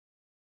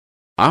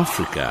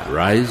Africa,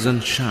 rise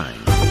and shine.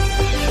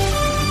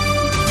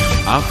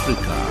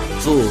 Africa,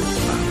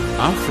 zorka.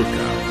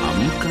 Africa,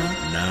 amka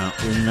na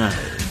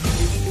ungae.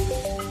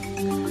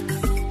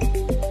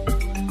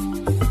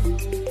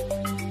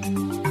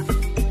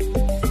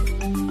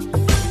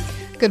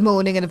 Good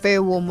morning and a very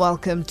warm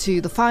welcome to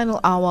the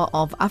final hour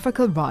of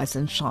Africa Rise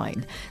and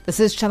Shine. This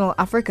is Channel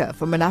Africa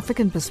from an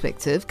African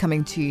perspective,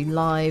 coming to you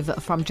live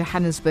from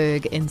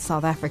Johannesburg in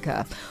South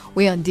Africa.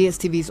 We are on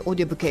DSTV's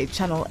audio bouquet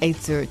channel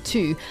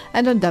 802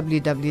 and on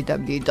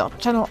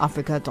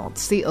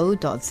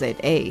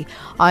www.channelafrica.co.za.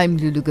 I'm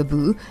Lulu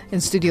Gabu in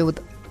studio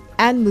with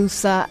Anne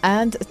Musa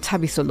and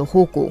Tabiso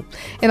Lohoko.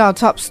 In our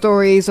top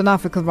stories on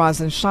Africa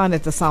Rise and Shine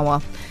at this hour,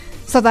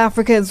 South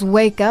Africans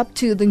wake up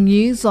to the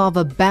news of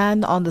a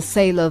ban on the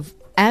sale of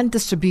and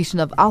distribution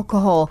of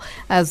alcohol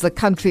as the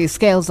country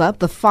scales up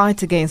the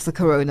fight against the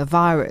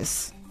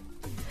coronavirus.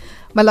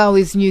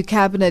 Malawi's new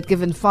cabinet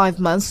given 5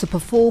 months to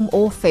perform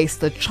or face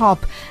the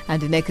chop.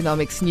 And in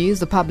economics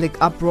news, the public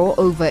uproar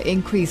over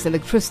increased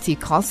electricity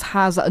costs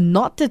has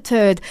not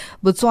deterred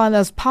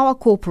Botswana's Power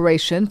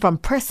Corporation from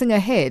pressing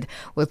ahead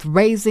with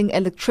raising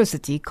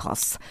electricity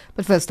costs.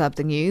 But first up,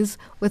 the news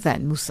with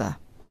Anne Musa.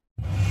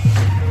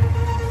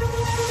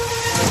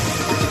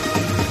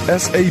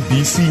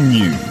 SABC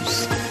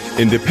News,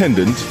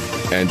 independent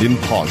and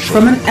impartial.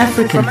 From an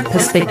African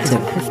perspective.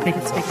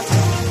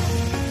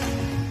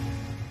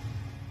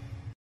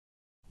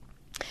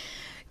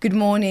 Good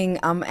morning,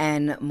 I'm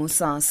Anne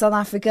Musa. South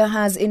Africa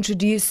has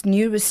introduced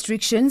new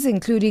restrictions,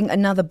 including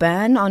another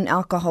ban on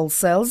alcohol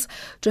sales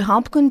to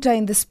help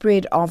contain the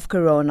spread of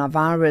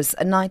coronavirus.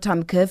 A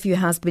nighttime curfew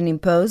has been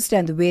imposed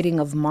and the wearing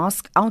of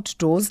masks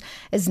outdoors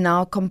is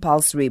now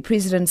compulsory.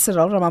 President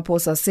Cyril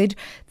Ramaphosa said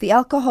the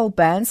alcohol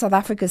ban, South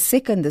Africa's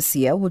second this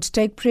year, would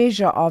take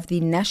pressure off the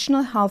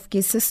national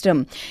healthcare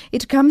system.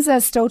 It comes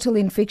as total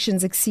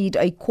infections exceed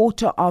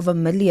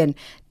 250,000.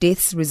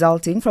 Deaths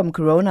resulting from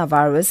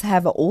coronavirus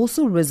have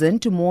also risen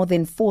to more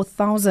than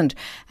 4,000,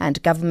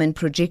 and government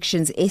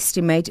projections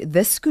estimate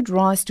this could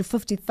rise to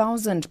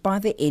 50,000 by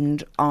the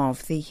end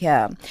of the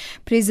year.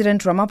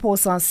 President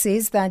Ramaphosa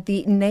says that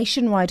the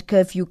nationwide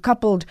curfew,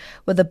 coupled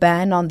with a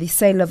ban on the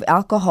sale of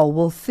alcohol,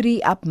 will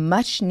free up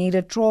much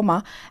needed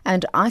trauma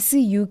and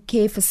ICU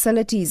care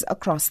facilities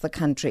across the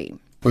country.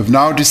 We've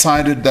now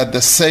decided that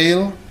the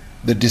sale,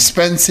 the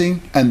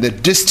dispensing and the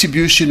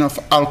distribution of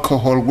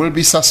alcohol will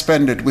be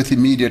suspended with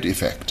immediate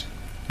effect.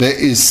 There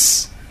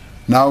is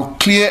now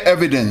clear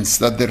evidence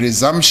that the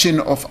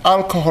resumption of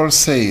alcohol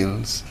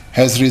sales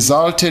has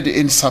resulted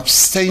in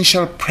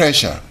substantial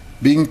pressure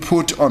being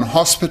put on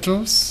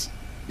hospitals,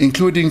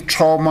 including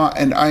trauma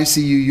and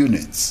ICU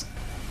units.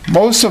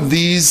 Most of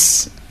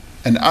these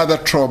and other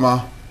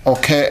trauma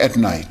occur at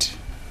night.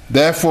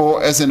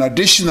 Therefore, as an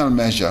additional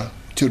measure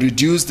to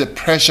reduce the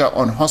pressure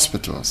on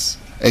hospitals,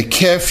 a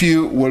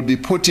curfew will be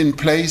put in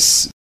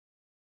place.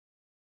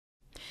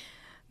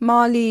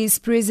 Mali's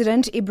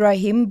President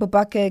Ibrahim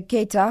Boubacar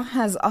Keïta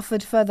has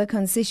offered further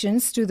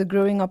concessions to the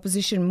growing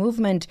opposition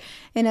movement.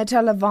 In a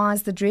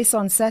televised address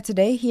on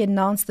Saturday, he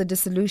announced the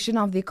dissolution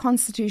of the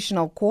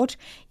Constitutional Court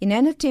in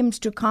an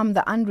attempt to calm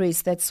the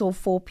unrest that saw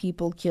 4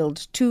 people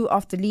killed. 2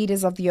 of the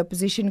leaders of the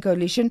opposition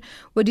coalition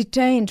were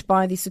detained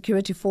by the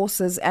security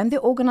forces and the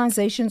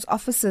organization's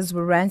offices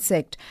were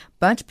ransacked.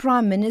 But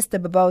Prime Minister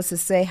Babao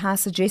Sise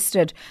has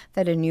suggested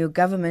that a new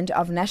government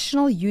of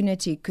national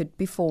unity could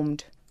be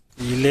formed.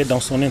 Il est dans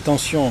son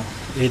intention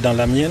et dans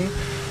la mienne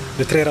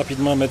de très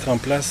rapidement mettre en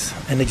place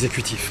un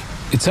exécutif.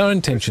 It's our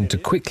intention to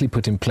quickly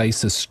put in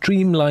place a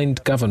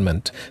streamlined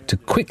government to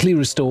quickly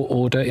restore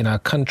order in our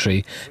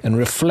country and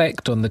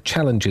reflect on the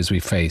challenges we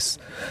face.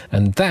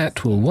 And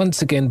that will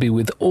once again be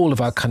with all of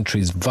our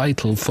country's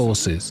vital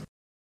forces.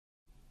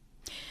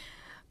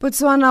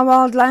 Botswana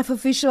wildlife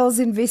officials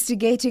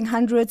investigating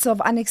hundreds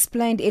of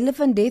unexplained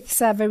elephant deaths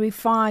have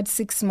verified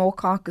 6 more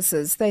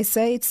carcasses. They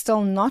say it's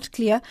still not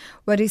clear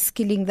what is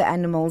killing the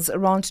animals.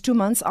 Around 2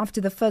 months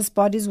after the first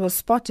bodies were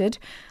spotted,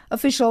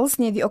 officials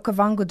near the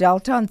Okavango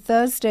Delta on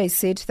Thursday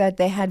said that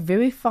they had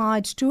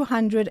verified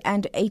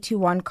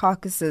 281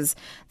 carcasses.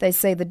 They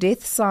say the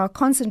deaths are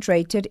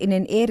concentrated in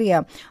an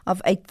area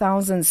of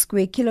 8,000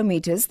 square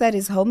kilometers that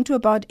is home to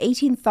about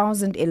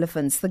 18,000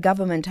 elephants. The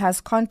government has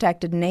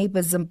contacted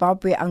neighbors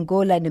Zimbabwe,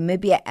 Angola,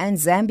 Namibia and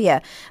Zambia,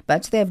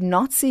 but they have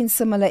not seen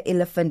similar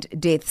elephant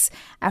deaths.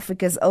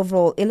 Africa's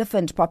overall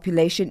elephant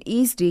population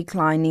is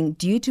declining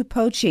due to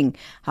poaching.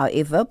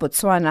 However,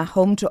 Botswana,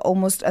 home to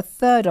almost a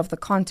third of the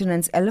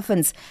continent's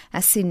elephants,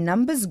 has seen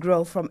numbers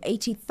grow from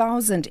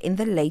 80,000 in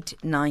the late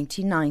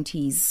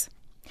 1990s.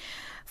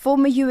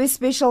 Former U.S.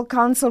 Special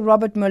Counsel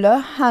Robert Mueller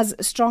has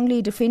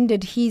strongly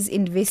defended his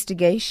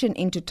investigation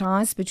into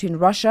ties between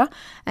Russia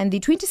and the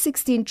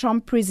 2016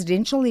 Trump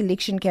presidential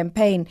election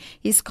campaign.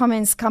 His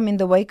comments come in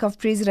the wake of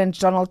President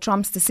Donald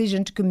Trump's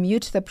decision to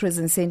commute the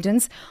prison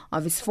sentence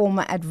of his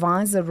former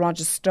advisor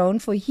Roger Stone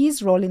for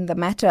his role in the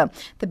matter.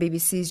 The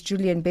BBC's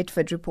Julian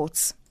Bedford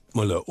reports.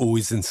 Mueller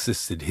always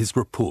insisted his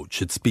report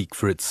should speak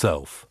for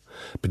itself.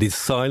 But his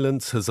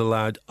silence has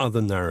allowed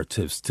other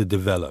narratives to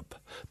develop,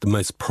 the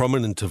most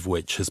prominent of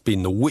which has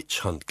been the witch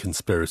hunt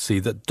conspiracy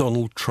that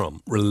Donald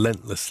Trump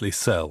relentlessly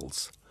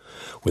sells.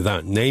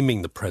 Without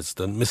naming the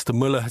president, Mr.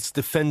 Mueller has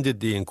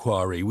defended the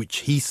inquiry, which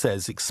he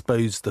says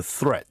exposed the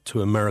threat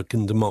to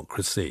American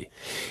democracy.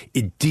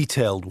 It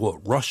detailed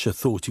what Russia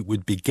thought it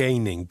would be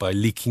gaining by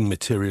leaking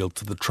material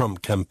to the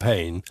Trump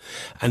campaign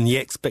and the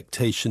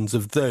expectations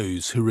of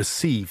those who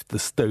received the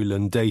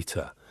stolen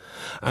data.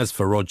 As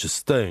for Roger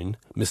Stone,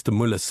 Mr.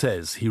 Mueller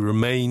says he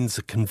remains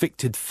a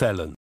convicted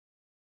felon.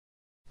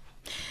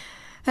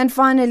 And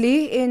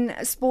finally, in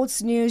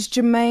sports news,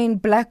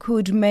 Jermaine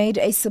Blackwood made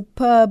a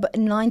superb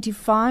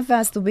 95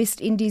 as the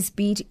West Indies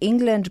beat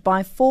England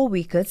by 4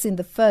 wickets in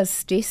the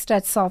first test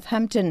at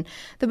Southampton.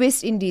 The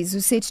West Indies,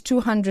 who set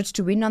 200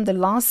 to win on the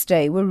last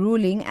day, were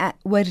reeling at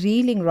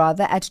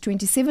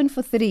 27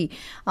 for 3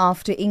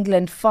 after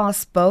England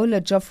fast bowler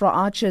Jofra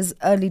Archer's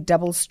early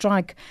double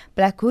strike.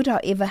 Blackwood,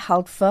 however,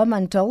 held firm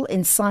until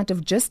in sight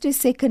of just his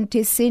second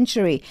test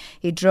century.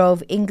 He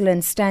drove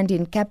England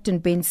stand-in captain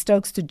Ben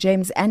Stokes to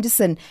James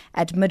Anderson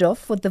at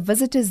mid-off, with the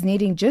visitors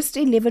needing just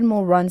 11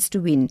 more runs to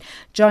win.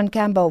 John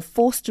Campbell,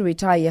 forced to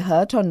retire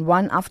hurt on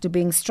one after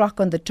being struck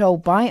on the toe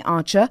by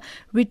Archer,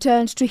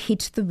 returned to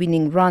hit the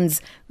winning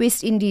runs.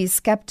 West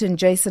Indies captain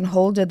Jason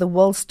Holder, the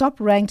world's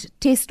top-ranked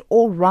test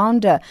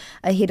all-rounder,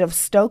 ahead of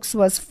Stokes,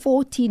 was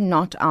 14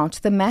 not out.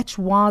 The match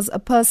was a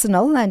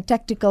personal and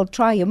tactical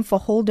triumph for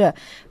Holder,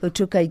 who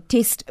took a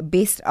test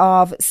best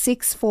of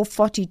 6 for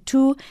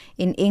 42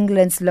 in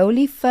England's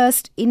lowly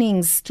first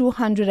innings,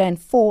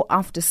 204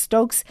 after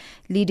Stokes,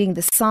 leading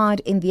the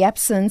side in the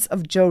absence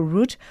of Joe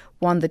Root,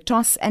 won the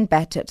toss and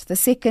batted. The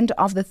second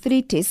of the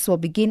 3 tests will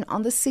begin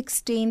on the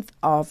 16th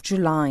of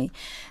July.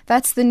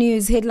 That's the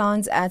news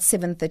headlines at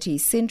 7:30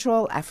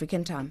 Central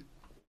African Time.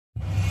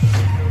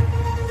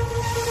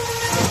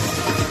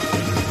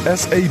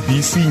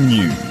 SABC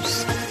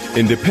News,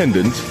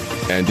 independent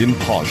and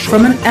impartial.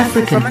 From an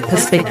African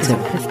perspective.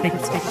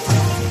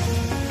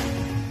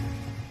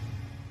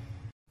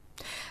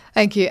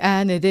 Thank you,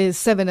 Anne. It is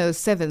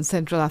 7:07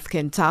 Central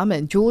African Time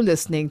and you're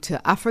listening to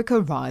Africa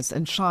Rise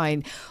and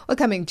Shine. We're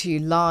coming to you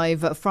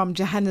live from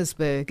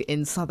Johannesburg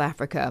in South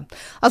Africa.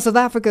 South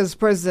Africa's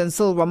President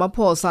Cyril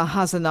Ramaphosa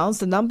has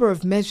announced a number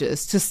of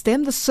measures to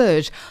stem the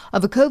surge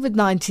of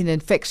COVID-19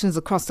 infections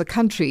across the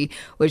country,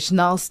 which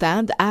now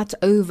stand at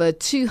over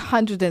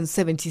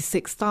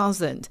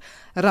 276,000.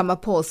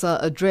 Ramaphosa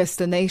addressed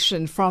the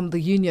nation from the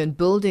Union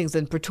Buildings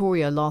in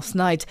Pretoria last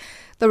night.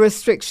 The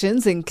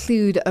restrictions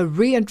include a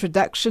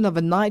reintroduction of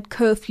a night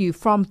curfew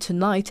from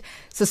tonight,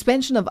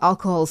 suspension of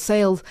alcohol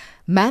sales,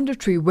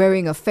 mandatory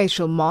wearing of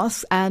facial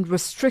masks, and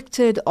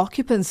restricted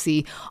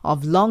occupancy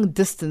of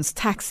long-distance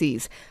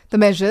taxis. The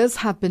measures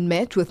have been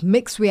met with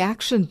mixed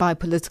reaction by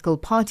political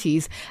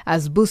parties,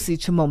 as Busi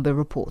Chimombe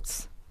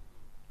reports.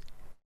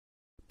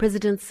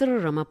 President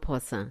Cyril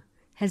Ramaphosa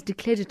has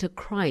declared it a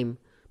crime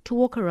to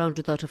walk around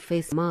without a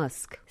face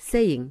mask,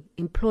 saying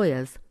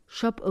employers,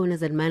 shop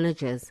owners and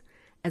managers,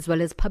 as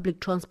well as public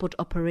transport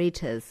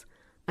operators,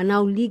 are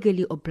now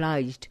legally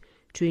obliged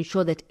to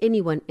ensure that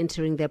anyone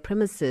entering their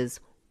premises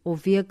or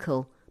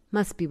vehicle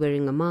must be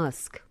wearing a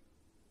mask.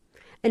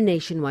 A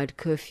nationwide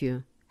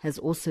curfew has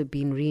also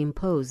been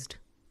reimposed.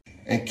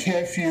 A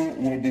curfew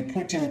will be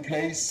put in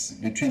place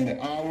between the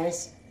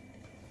hours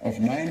of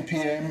 9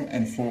 p.m.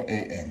 and 4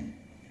 a.m.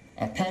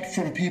 Apart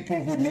from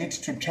people who need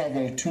to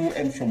travel to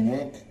and from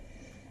work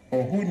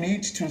or who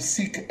need to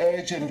seek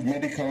urgent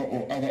medical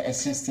or other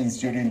assistance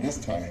during this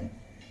time,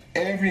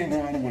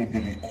 everyone will be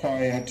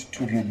required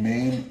to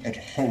remain at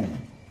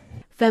home.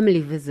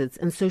 Family visits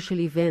and social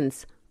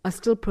events are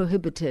still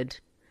prohibited,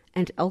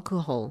 and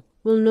alcohol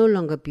will no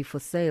longer be for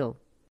sale.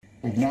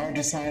 We've now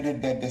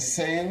decided that the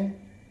sale,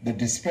 the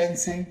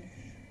dispensing,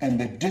 and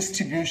the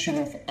distribution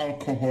of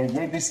alcohol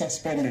will be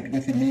suspended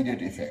with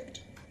immediate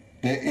effect.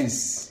 There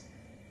is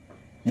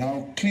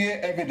now clear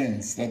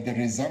evidence that the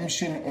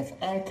resumption of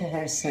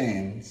alcohol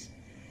sales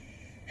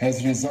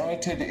has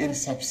resulted in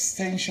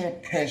substantial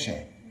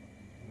pressure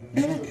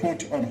being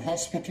put on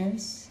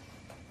hospitals,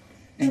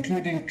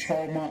 including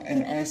trauma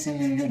and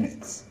ICU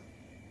units,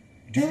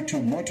 due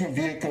to motor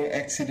vehicle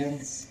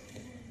accidents,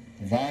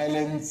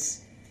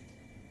 violence,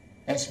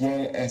 as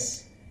well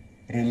as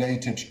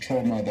related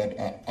trauma that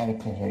are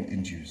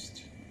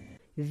alcohol-induced.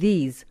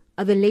 These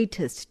are the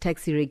latest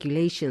taxi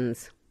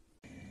regulations.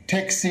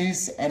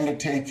 Taxis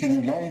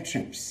undertaking long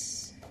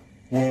trips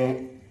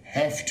will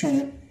have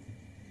to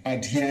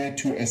adhere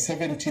to a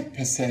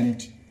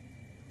 70%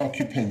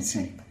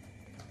 occupancy,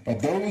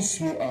 but those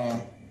who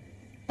are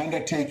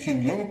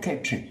undertaking local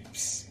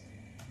trips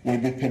will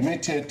be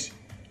permitted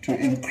to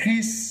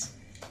increase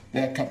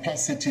their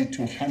capacity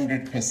to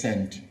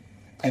 100%.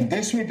 And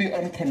this will be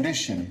on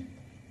condition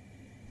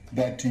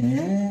that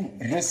new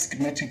risk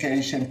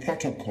mitigation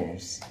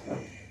protocols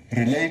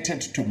related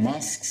to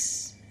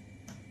masks,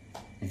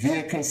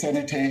 vehicle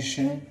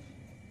sanitation,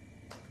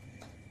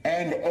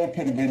 and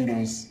open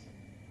windows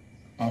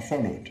are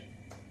followed.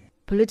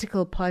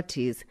 Political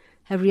parties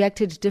have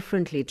reacted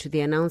differently to the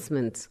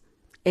announcements.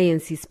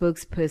 ANC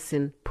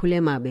spokesperson Phule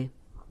Mabe.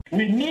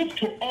 We need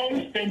to all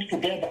stand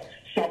together,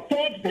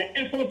 support the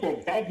efforts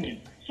of government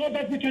so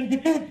that we can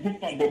defeat this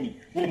pandemic.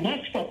 We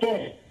must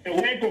support the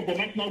work of the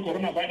National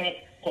Coronavirus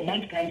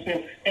Command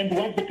Council and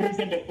what the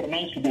President has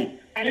pronounced today.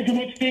 I do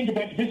not think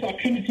that these are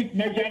punitive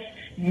measures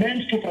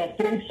meant to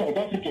frustrate South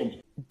Africans.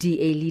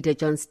 DA leader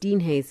John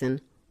Steenhuisen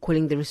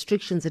calling the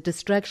restrictions a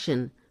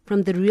distraction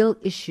from the real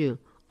issue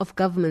of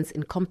government's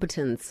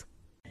incompetence.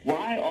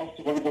 Why,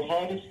 after one of the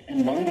hardest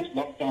and longest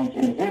lockdowns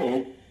in the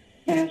world,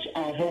 is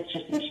our health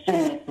system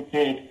still not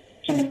prepared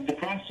to meet the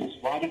crisis?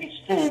 Why do we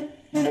still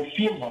need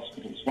field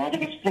hospitals? Why do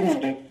we still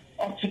need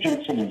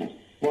oxygen cylinders?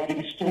 Why do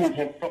we still not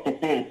have proper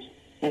beds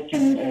that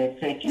can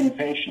take in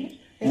patients?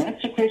 And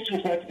that's a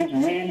question that we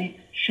really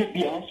should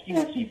be asking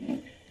this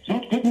evening. It's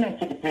not good enough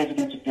for the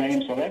President to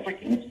blame South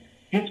Africans.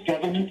 His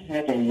government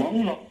had a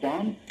long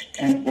lockdown,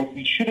 and what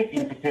we should have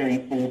been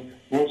preparing for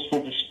was for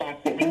the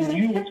spike that we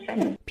knew was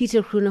coming.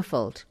 Peter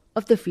Groenewald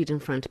of the Freedom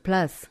Front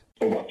Plus.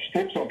 So what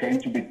steps are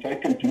going to be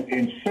taken to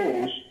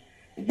enforce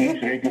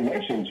these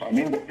regulations? I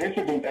mean, the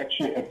President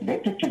actually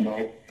admitted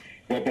tonight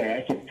that there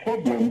is a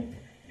problem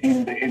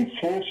in the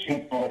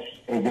enforcing of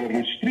the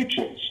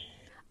restrictions.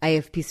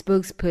 IFP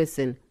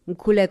spokesperson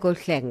Nkululeko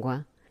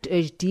Hlengwa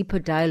urged deeper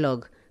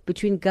dialogue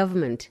between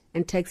government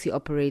and taxi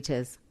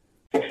operators.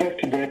 The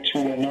fact that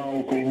we are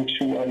now going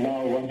to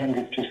allow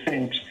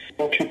 100%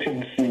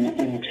 occupancy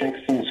in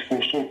taxis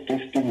for short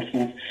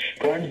distances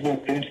runs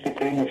against the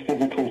grain of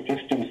physical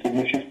distancing.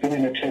 If you've been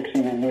in a taxi,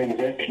 you know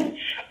exactly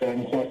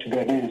what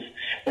that is.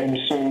 And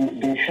so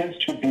there has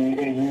to be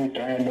a new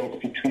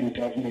dialogue between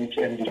government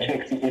and the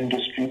taxi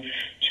industry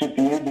to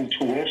be able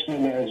to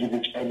rationalize with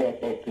each other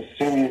about the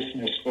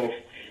seriousness of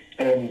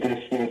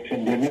this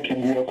pandemic.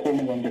 And we are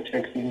calling on the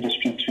taxi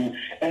industry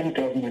and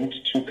government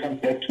to come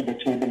back to the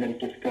table and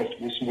discuss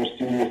this more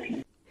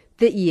seriously.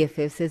 The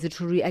EFF says it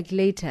will react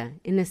later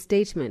in a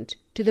statement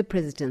to the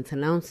President's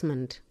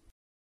announcement.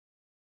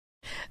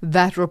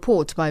 That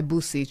report by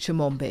Busi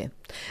Chimombe.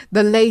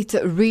 The late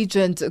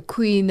Regent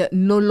Queen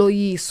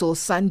Noloyiso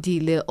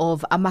Sandile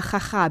of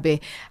Amakgakgabe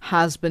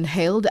has been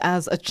hailed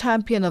as a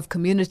champion of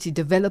community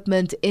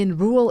development in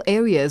rural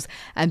areas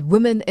and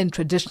women in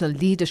traditional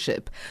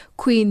leadership.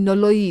 Queen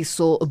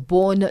Noloyiso,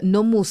 born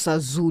Nomusa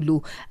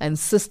Zulu and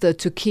sister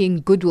to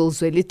King Goodwill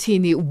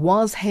Zwelithini,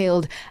 was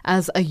hailed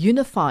as a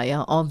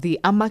unifier of the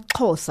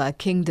AmaXhosa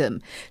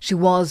kingdom. She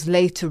was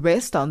laid to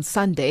rest on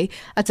Sunday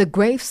at a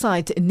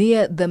gravesite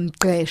near the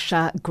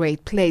Mqesha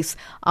Great Place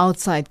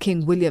outside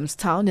King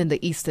Williamstown in the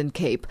Eastern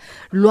Cape.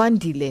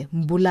 Luandile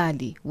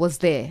Mbulali was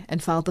there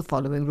and filed the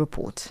following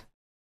report.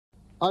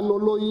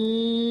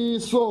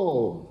 Anoloyiso.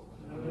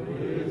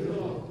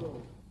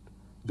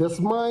 The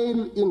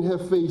smile in her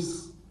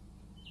face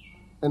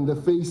and the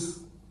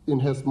face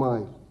in her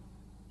smile.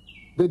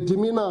 The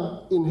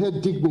demeanor in her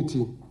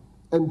dignity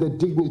and the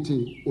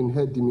dignity in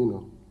her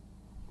demeanor.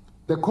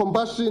 The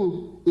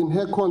compassion in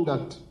her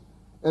conduct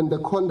and the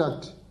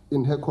conduct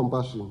in her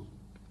compassion.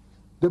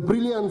 The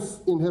brilliance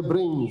in her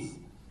brains.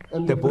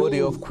 And the body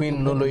of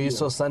Queen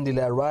Noloyiso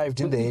Sandile arrived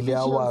in the early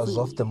hours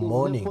of the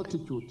morning.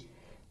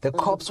 The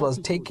corpse was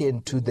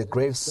taken to the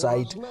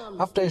gravesite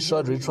after a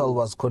short ritual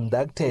was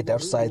conducted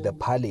outside the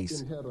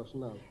palace.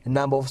 A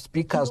number of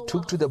speakers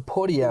took to the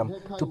podium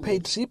to pay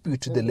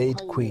tribute to the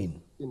late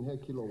Queen.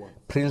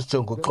 Prince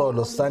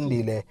Jonguxolo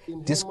Sandile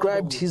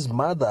described his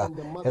mother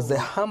as a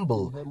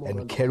humble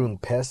and caring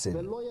person.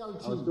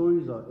 Our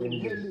stories are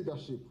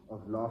endless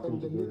of laughing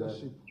together,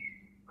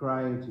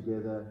 crying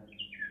together,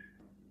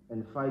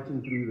 and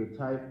fighting through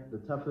the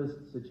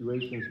toughest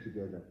situations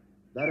together.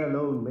 That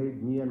alone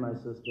made me and my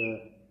sister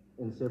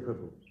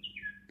inseparable.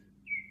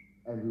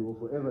 And we will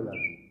forever love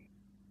you.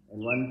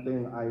 And one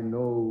thing I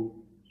know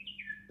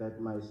that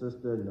my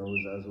sister knows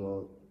as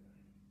well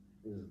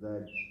is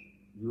that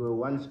you were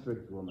one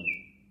strict woman.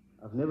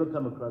 I've never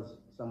come across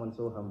someone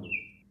so humble.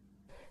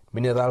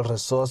 Mineral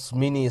Resource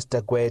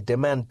Minister Gwede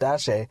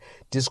Mantashe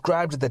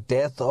described the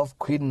death of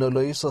Queen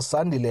Noloyiso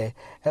Sandile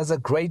as a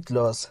great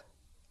loss.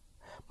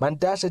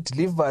 Mantashe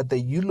delivered the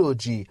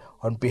eulogy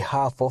on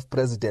behalf of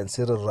President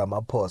Cyril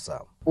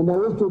Ramaphosa. And I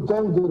wish to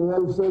thank the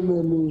royal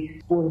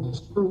family for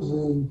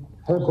excusing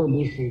her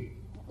condition.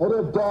 At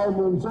a time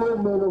when so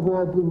many of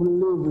our people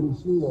live in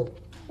fear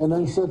and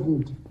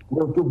uncertainty,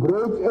 but to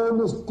break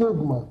any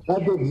stigma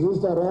that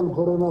exists around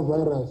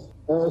coronavirus,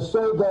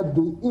 so that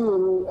the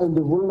ill and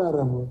the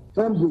vulnerable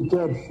can be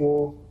cared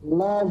for,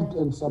 loved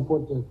and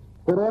supported.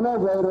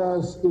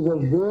 Coronavirus is a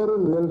very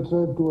real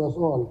threat to us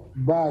all,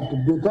 but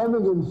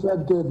becoming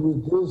infected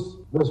with this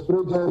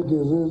respiratory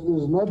disease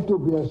is not to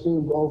be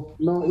ashamed of,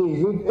 nor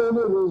is it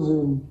any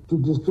reason to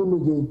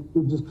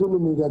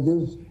discriminate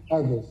against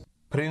others.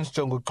 Prince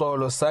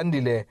Jonguxolo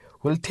Sandile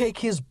will take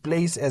his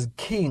place as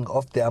king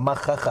of the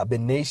AmaXhosa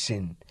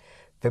nation.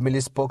 Family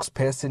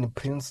spokesperson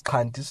Prince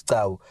Khanti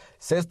Stau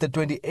says the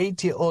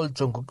 28-year-old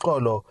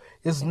Jonguxolo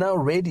is now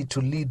ready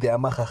to lead the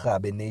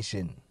AmaXhosa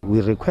nation.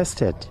 We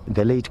requested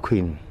the late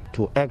Queen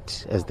to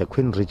act as the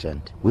Queen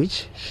Regent,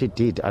 which she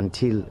did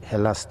until her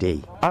last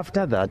day.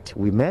 After that,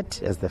 we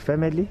met as the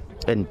family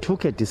and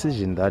took a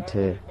decision that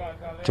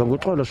Jongo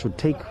Xolo should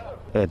take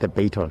the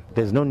baton.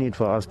 There's no need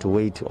for us to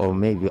wait or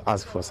maybe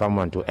ask for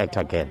someone to act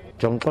again.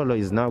 Jongo Xolo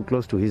is now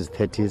close to his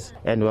 30s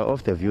and we're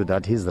of the view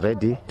that he's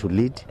ready to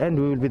lead and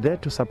we will be there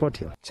to support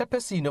him.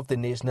 Chairperson of the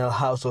National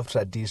House of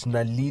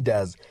Traditional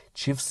Leaders,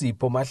 Chief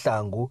Sipho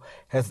Mahlangu,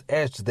 has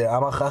urged the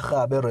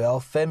Amakgakgabe royal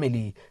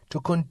family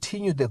to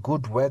continue the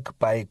good work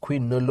by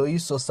Queen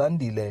Noloyiso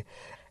Sandile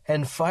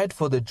and fight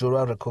for the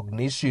dual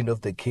recognition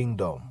of the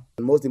kingdom.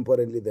 Most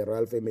importantly, the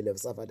royal family have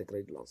suffered a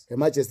great loss. Her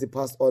Majesty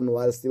passed on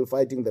while still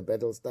fighting the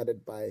battle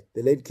started by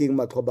the late King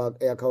Maqobak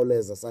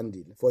Eyakhawuleza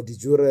Sandile for the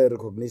dual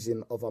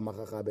recognition of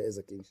Amakgakgabe as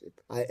a kingship.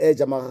 I urge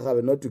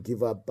Amakgakgabe not to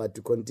give up, but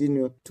to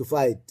continue to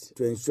fight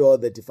to ensure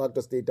the de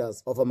facto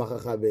status of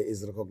Amakgakgabe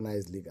is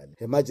recognized legally.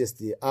 Her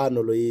Majesty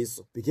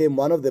Noloyiso became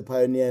one of the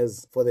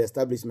pioneers for the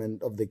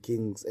establishment of the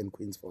Kings and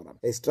Queens Forum,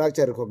 a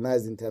structure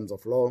recognized in terms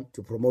of law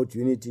to promote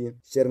unity,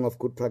 sharing of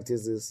good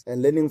practices,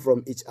 and learning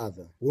from each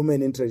other.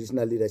 Women in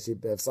traditional leadership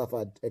have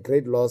suffered a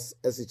great loss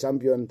as she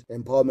championed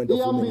empowerment of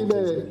women.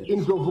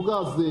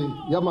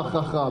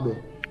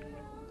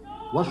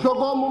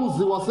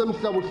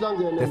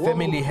 The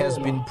family has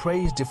been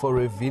praised for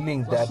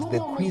revealing that the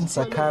Queen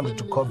succumbed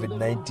to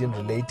COVID-19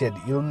 related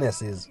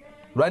illnesses.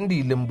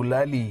 Randy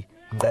Mbulali,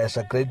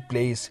 Ngasha Great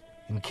Place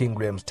in King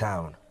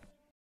Grahamstown.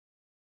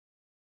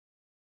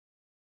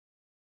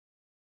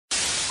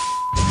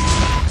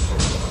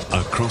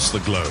 Across the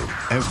globe,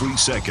 every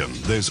second,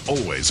 there's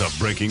always a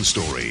breaking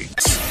story.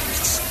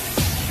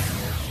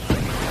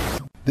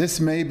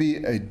 This may be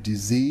a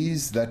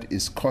disease that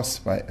is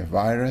caused by a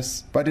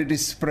virus, but it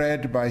is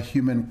spread by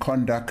human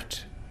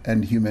conduct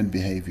and human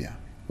behavior.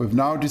 We've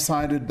now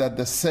decided that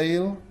the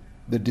sale,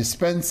 the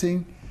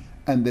dispensing,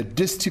 and the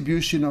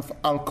distribution of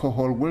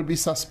alcohol will be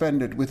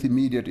suspended with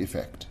immediate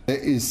effect. There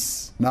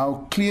is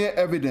now clear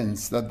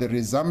evidence that the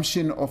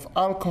resumption of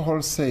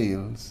alcohol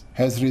sales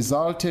has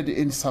resulted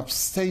in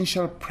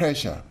substantial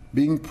pressure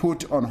being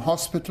put on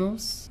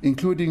hospitals,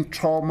 including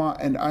trauma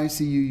and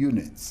ICU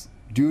units,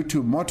 due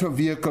to motor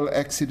vehicle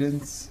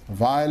accidents,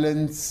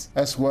 violence,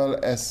 as well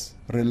as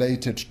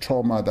related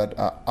trauma that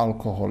are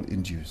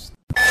alcohol-induced.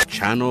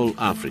 Channel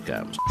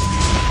Africa.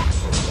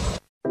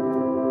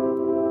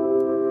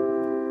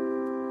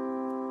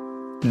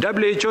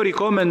 WHO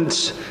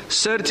recommends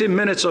 30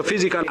 minutes of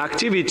physical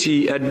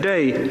activity a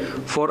day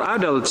for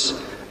adults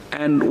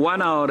and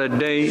 1 hour a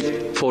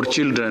day for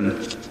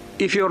children.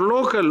 If your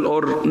local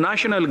or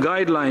national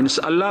guidelines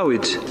allow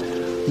it,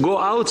 go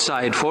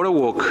outside for a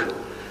walk,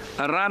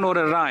 a run or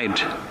a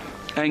ride,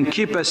 and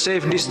keep a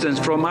safe distance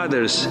from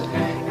others.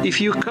 If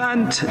you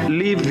can't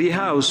leave the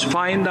house,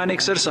 find an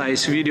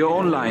exercise video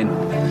online,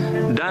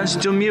 dance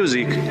to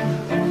music,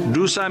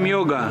 do some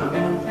yoga,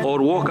 or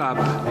walk up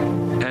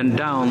and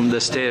down the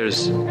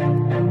stairs.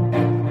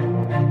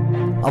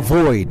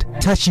 Avoid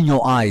touching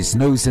your eyes,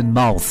 nose and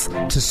mouth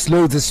to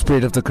slow the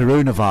spread of the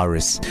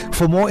coronavirus.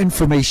 For more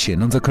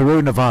information on the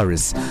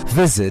coronavirus,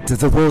 visit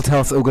the World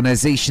Health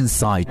Organization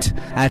site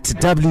at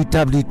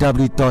www.who.int.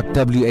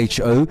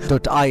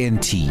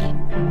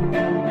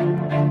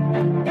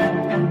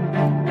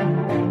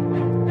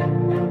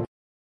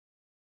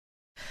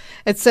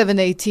 It's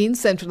 7:18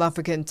 Central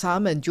African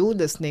time and you're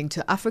listening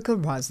to Africa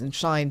Rise and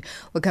Shine.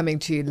 We're coming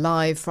to you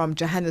live from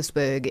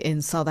Johannesburg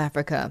in South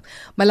Africa.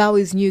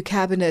 Malawi's new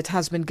cabinet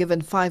has been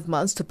given 5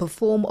 months to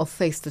perform or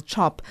face the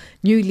chop.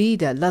 New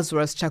leader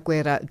Lazarus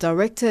Chakwera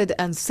directed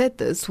and said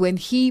this when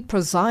he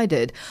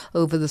presided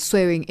over the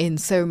swearing-in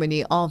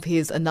ceremony of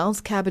his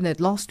announced cabinet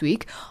last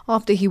week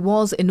after he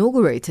was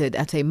inaugurated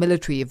at a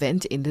military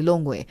event in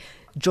Lilongwe.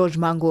 George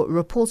Mango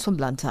reports from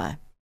Blantyre.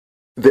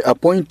 The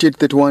appointed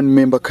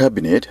 31-member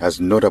cabinet has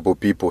notable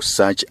people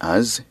such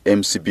as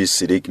MCB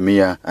Siddiq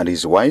Mia and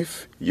his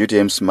wife,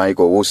 UTM's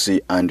Michael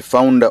Wosi, and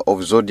founder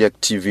of Zodiac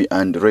TV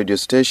and radio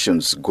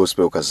stations,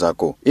 Gospel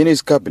Kazako. In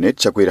his cabinet,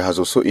 Chakwera has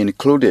also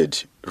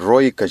included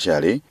Roy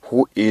Kachali,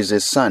 who is a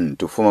son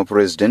to former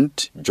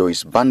President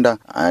Joyce Banda,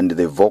 and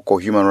the vocal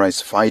human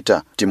rights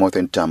fighter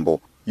Timothy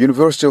Ntambo.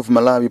 University of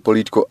Malawi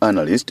political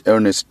analyst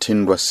Ernest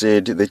Tindwa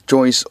said the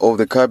choice of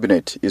the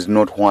cabinet is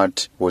not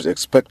what was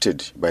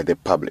expected by the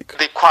public.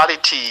 The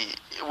quality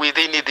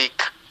within the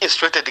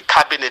instituted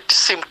cabinet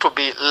seem to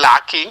be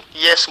lacking.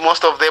 Yes,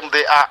 most of them,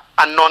 they are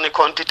unknown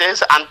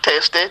quantities,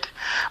 untested,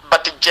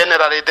 but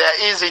generally there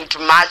isn't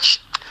much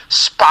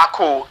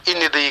sparkle in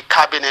the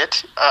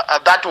cabinet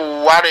that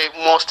will worry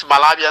most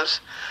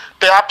Malawians.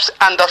 Perhaps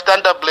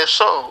understandably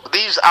so.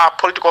 These are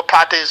political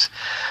parties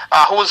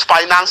whose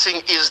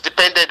financing is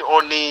dependent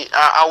on the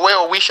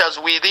well-wishers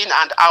within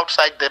and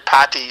outside the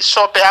party.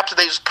 So perhaps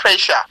there is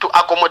pressure to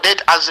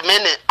accommodate as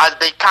many as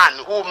they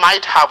can who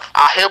might have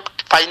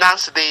helped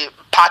finance the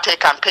party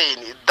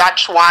campaign.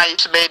 That's why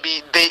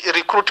maybe the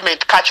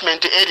recruitment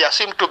catchment area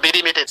seem to be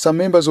limited. Some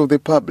members of the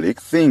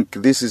public think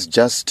this is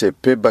just a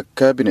payback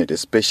cabinet,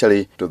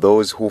 especially to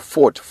those who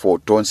fought for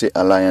Tonse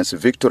Alliance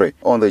victory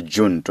on the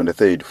June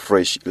 23rd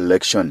fresh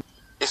election.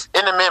 If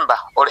any member member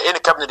or any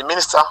cabinet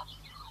minister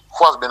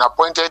who has been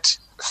appointed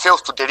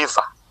fails to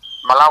deliver,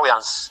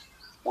 Malawians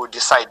will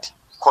decide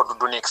what to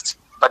do next.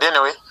 But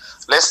anyway,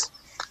 let's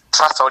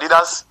trust our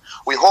leaders.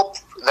 We hope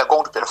they're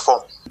going to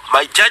perform.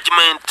 My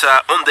judgment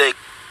on the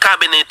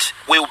cabinet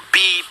will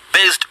be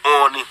based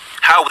on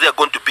how they are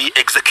going to be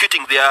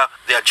executing their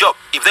job.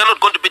 If they're not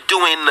going to be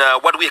doing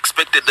what we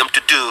expected them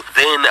to do,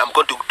 then I'm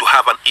going to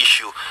have an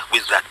issue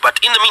with that. But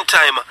in the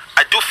meantime,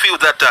 I do feel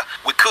that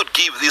we could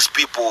give these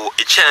people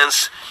a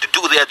chance to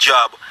do their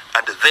job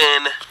and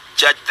then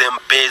judge them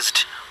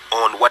based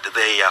on what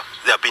they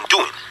have been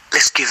doing.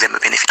 Let's give them a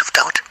benefit of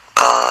doubt.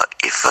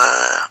 If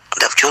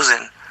they've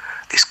chosen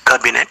this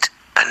cabinet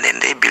and then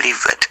they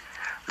believe that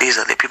these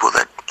are the people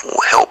that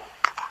will help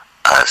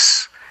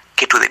us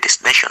get to the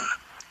destination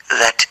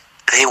that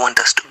they want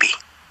us to be,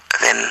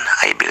 then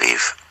I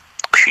believe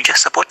we should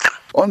just support them.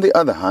 On the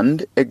other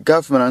hand, a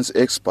governance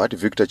expert,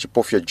 Victor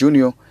Chipofya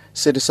Jr.,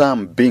 said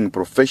some being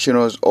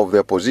professionals of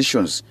their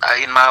positions.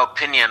 In my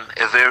opinion,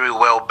 a very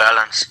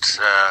well-balanced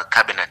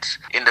cabinet,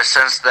 in the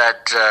sense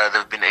that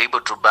they've been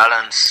able to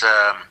balance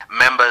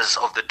members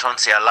of the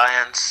Tonsi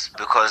Alliance,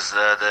 because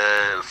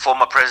the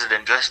former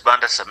president, Joyce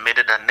Banda,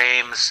 submitted her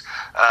names,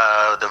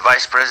 the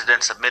vice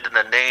president submitted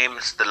her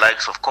names, the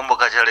likes of Kumbo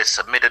Kajale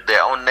submitted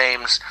their own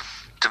names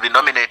to be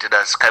nominated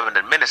as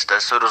cabinet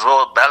ministers, so it was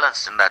well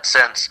balanced in that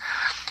sense.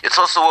 It's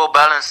also well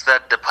balanced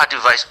that the party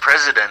vice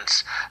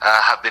presidents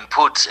have been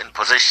put in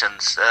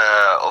positions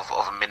of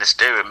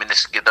ministerial,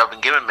 they've been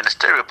given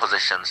ministerial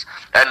positions.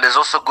 And there's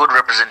also good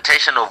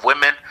representation of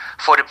women.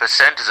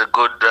 40% is a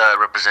good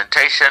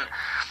representation.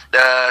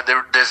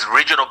 There's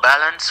regional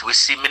balance. We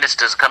see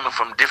ministers coming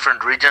from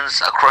different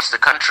regions across the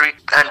country,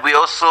 and we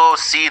also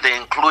see the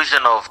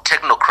inclusion of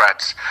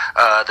technocrats,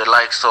 the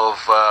likes of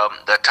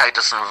the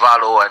Titus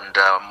Nvalo and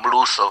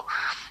Mluso.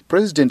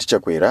 President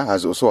Chakwera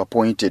has also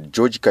appointed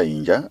George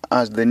Kainja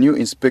as the new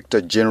Inspector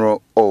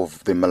General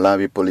of the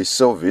Malawi Police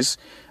Service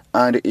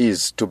and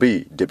is to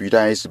be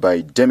deputized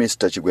by Demis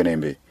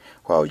Tachigwenembe,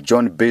 while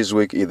John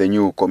Beswick is the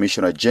new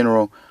Commissioner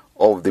General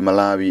of the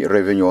Malawi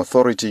Revenue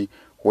Authority,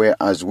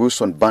 whereas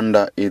Wilson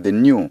Banda is the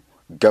new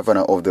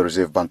Governor of the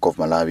Reserve Bank of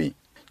Malawi.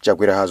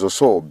 Chakwera has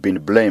also been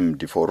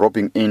blamed for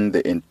roping in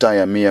the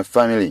entire Mia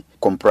family,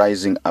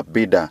 comprising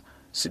Abida,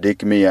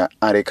 Siddiq Mia,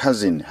 and a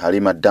cousin,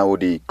 Halima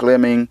Daudi,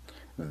 claiming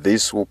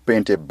this will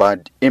paint a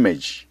bad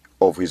image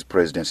of his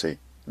presidency.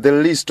 The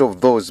list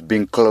of those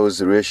being close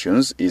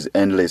relations is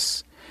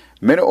endless.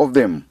 Many of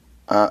them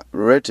are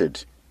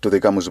related to the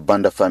Kamuzu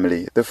Banda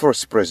family, the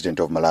first president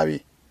of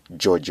Malawi.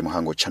 George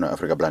Muhango, Channel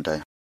Africa,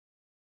 Blantyre.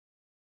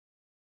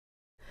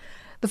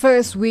 The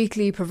first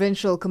weekly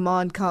Provincial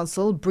Command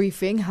Council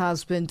briefing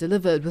has been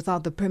delivered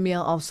without the Premier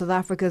of South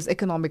Africa's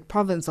economic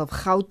province of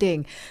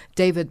Gauteng,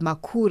 David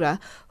Makhura,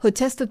 who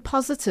tested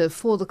positive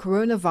for the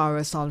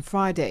coronavirus on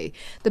Friday.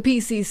 The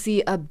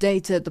PCC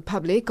updated the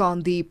public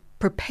on the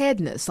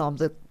preparedness of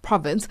the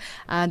province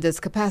and its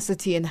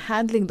capacity in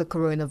handling the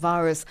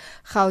coronavirus.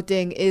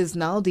 Gauteng is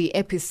now the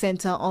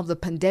epicenter of the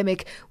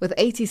pandemic, with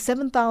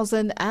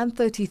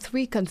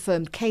 87,033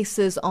 confirmed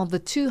cases of the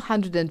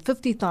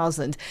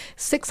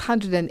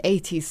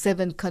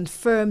 250,687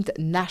 confirmed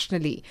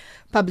nationally.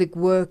 Public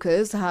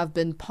workers have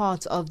been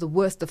part of the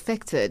worst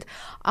affected.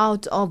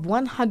 Out of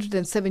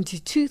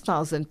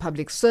 172,000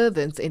 public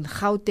servants in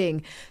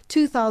Gauteng,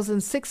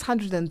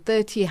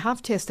 2,630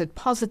 have tested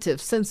positive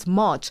since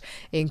March,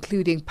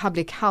 including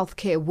public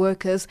healthcare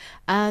workers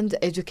and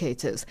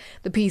educators.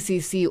 The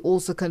PCC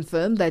also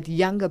confirmed that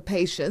younger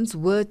patients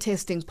were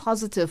testing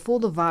positive for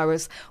the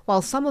virus,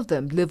 while some of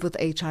them live with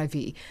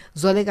HIV.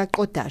 Zolega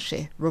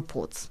Kotashe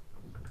reports.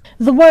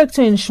 The work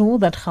to ensure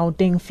that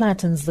Gauteng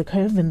flattens the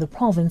curve in the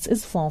province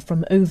is far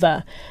from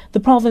over. The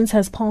province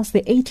has passed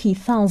the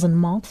 80,000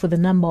 mark for the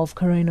number of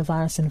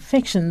coronavirus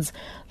infections,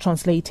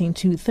 translating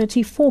to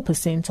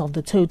 34% of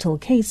the total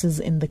cases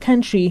in the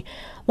country,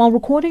 while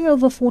recording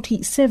over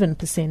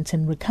 47%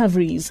 in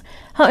recoveries.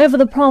 However,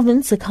 the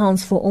province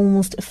accounts for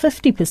almost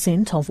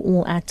 50% of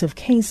all active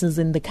cases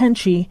in the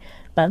country.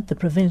 But the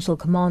Provincial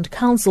Command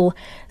Council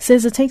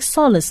says it takes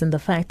solace in the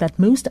fact that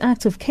most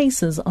active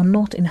cases are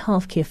not in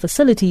healthcare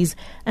facilities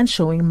and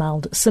showing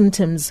mild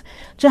symptoms.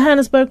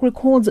 Johannesburg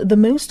records the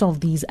most of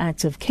these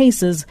active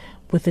cases,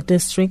 with the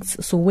districts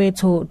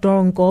Soweto,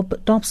 Dorongop,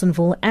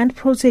 Dobsonville and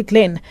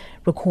Proteglen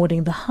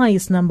recording the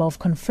highest number of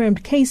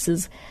confirmed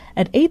cases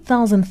at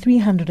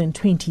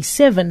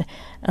 8,327,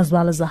 as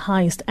well as the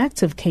highest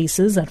active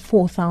cases at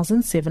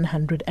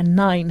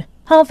 4,709.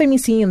 Health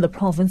MEC in the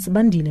province,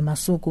 Bandile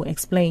Masuku,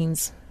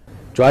 explains.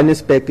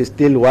 Johannesburg is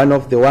still one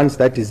of the ones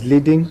that is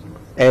leading,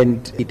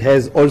 and it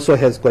also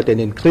has got an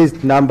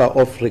increased number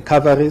of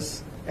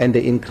recoveries and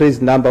the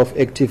increased number of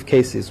active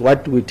cases.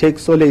 What we take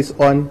solace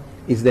on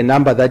is the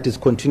number that is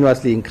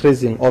continuously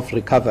increasing of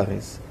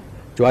recoveries.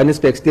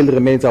 Johannesburg still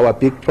remains our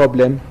big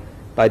problem,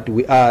 but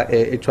we are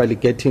actually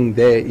getting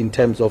there in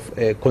terms of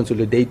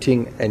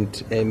consolidating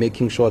and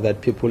making sure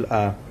that people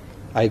are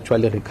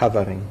actually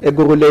recovering.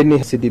 Ekurhuleni,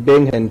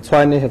 Sidibeng and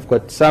Tshwane have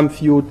got some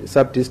few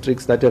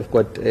sub-districts that have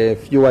got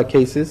fewer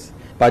cases,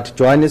 But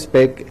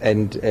Johannesburg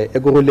and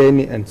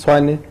Ekurhuleni and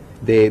Tshwane,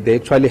 they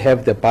actually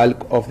have the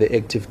bulk of the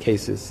active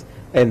cases.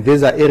 And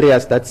these are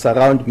areas that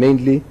surround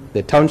mainly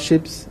the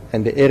townships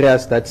and the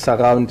areas that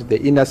surround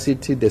the inner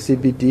city, the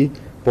CBD,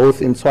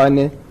 both in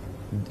Tshwane,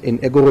 in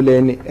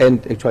Ekurhuleni,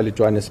 and actually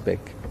Johannesburg.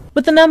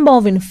 With the number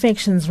of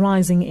infections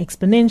rising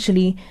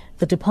exponentially,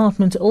 the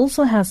department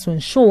also has to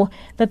ensure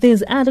that there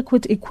is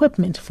adequate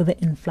equipment for the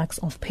influx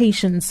of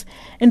patients.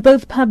 In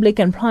both public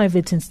and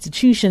private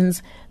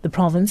institutions, the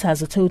province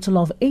has a total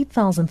of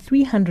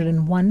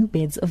 8,301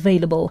 beds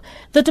available.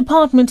 The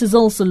department is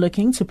also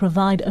looking to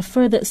provide a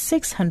further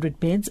 600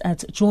 beds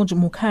at George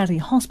Mukhari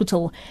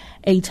Hospital,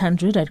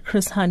 800 at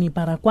Chris Hani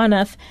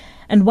Baragwanath,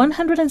 and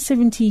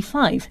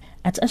 175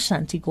 at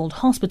Ashanti Gold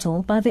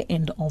Hospital by the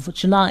end of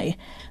July.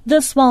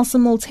 This while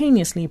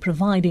simultaneously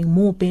providing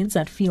more beds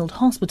at field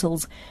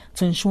hospitals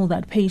to ensure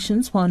that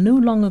patients who are no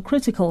longer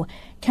critical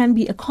can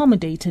be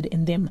accommodated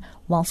in them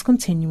whilst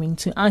continuing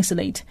to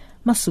isolate.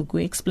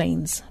 Masuku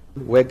explains.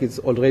 Work is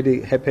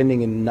already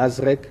happening in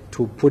Nasrec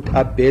to put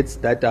up beds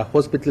that are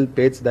hospital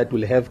beds that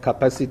will have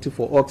capacity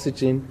for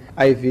oxygen,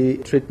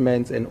 IV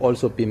treatments, and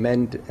also be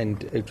manned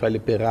and actually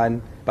be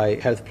run by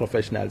health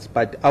professionals.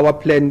 But our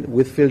plan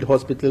with field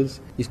hospitals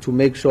is to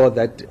make sure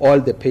that all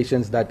the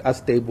patients that are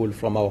stable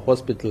from our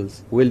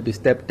hospitals will be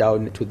stepped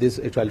down to these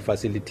actual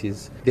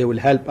facilities. They will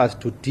help us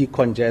to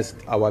decongest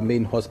our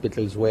main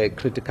hospitals where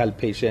critical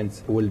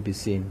patients will be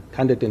seen.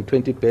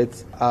 120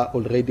 beds are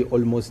already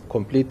almost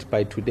complete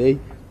by today,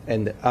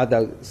 and the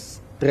other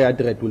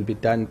 300 will be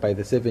done by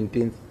the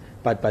 17th.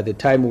 But by the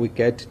time we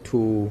get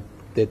to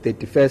the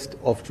 31st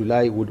of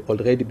July, we'll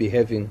already be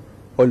having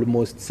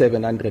almost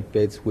 700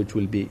 beds which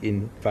will be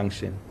in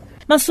function.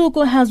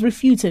 Masuku has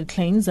refuted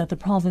claims that the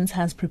province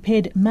has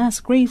prepared mass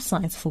grave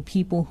sites for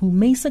people who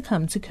may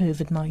succumb to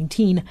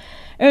COVID-19.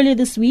 Earlier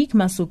this week,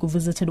 Masuku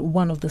visited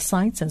one of the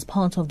sites as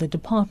part of the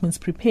department's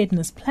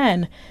preparedness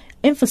plan,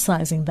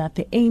 emphasizing that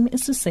the aim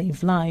is to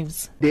save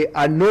lives. There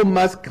are no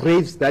mass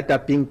graves that are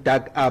being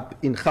dug up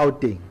in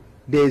Gauteng.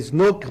 There is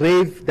no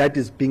grave that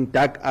is being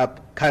dug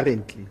up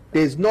currently.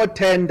 There is no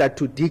tender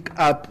to dig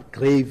up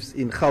graves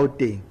in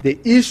Gauteng. The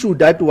issue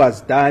that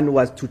was done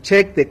was to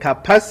check the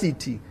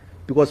capacity,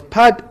 because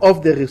part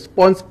of the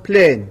response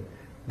plan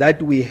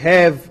that we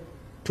have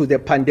to the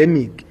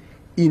pandemic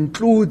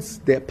includes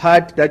the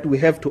part that we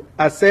have to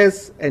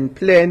assess and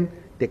plan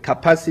the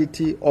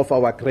capacity of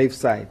our grave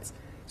sites.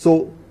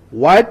 So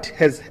what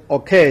has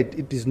occurred,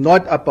 it is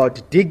not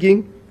about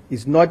digging,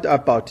 it's not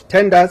about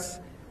tenders,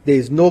 there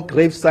is no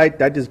grave site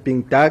that is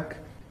being dug.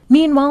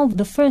 Meanwhile,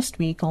 the first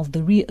week of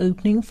the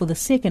reopening for the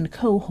second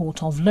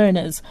cohort of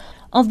learners,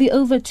 of the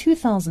over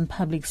 2,000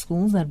 public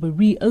schools that were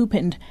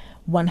reopened,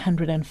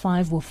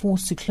 105 were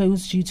forced to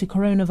close due to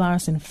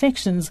coronavirus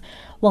infections,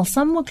 while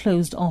some were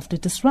closed after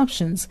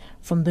disruptions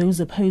from those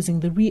opposing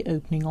the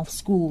reopening of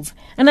schools.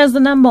 And as the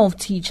number of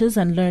teachers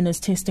and learners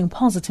testing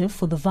positive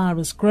for the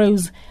virus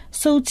grows,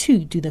 so too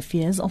do the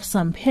fears of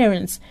some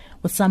parents,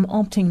 with some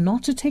opting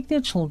not to take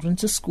their children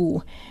to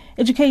school.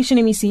 Education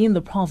MEC in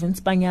the province,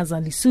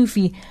 Banyaza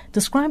Lisufi,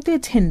 described the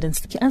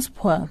attendance as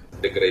poor.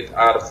 The grade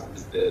R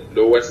is the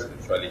lowest,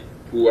 actually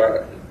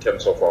poor in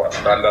terms of our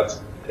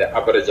standards. The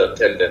average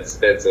attendance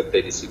stands at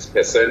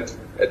 36%.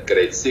 At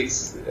grade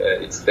 6,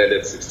 it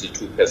stands at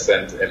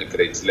 62%, and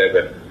grade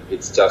 11,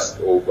 it's just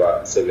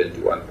over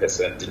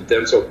 71%. In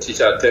terms of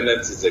teacher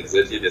attendance, it's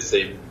exactly the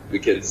same. We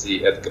can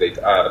see at grade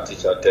R,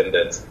 teacher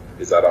attendance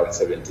is around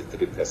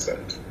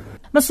 73%.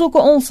 Masuku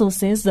also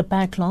says the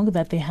backlog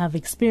that they have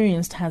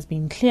experienced has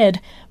been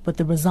cleared, but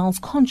the results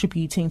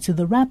contributing to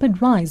the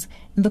rapid rise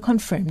in the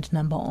confirmed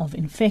number of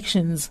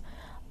infections.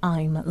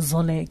 I'm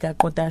Zolega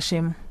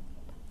Kodashim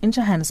in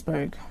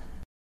Johannesburg.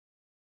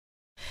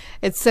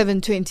 It's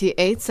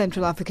 7:28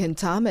 Central African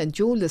Time, and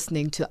you're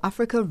listening to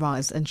Africa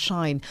Rise and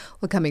Shine.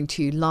 We're coming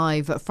to you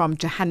live from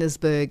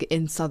Johannesburg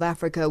in South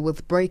Africa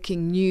with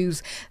breaking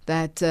news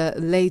that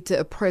late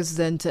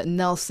President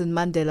Nelson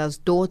Mandela's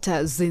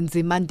daughter,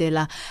 Zinzi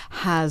Mandela,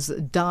 has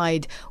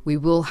died. We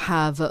will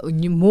have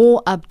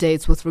more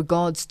updates with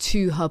regards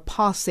to her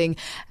passing,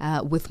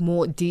 with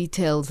more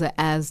details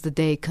as the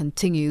day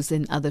continues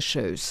in other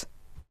shows.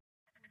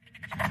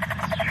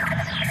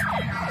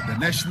 The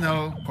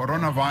National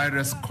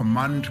Coronavirus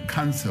Command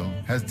Council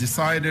has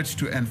decided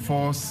to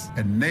enforce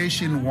a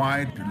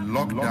nationwide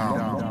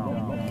lockdown.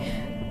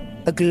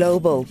 A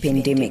global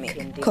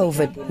pandemic,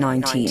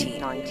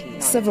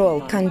 COVID-19.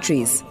 Several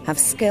countries have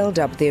scaled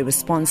up their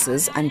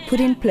responses and put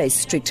in place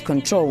strict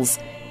controls,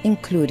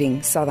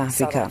 including South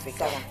Africa.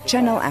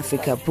 Channel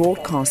Africa,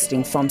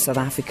 broadcasting from South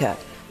Africa,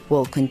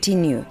 will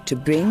continue to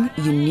bring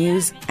you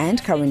news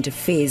and current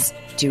affairs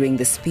during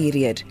this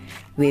period,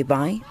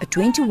 whereby a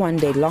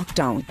 21-day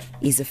lockdown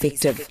is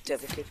effective.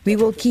 We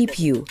will keep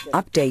you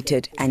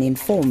updated and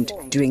informed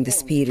during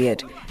this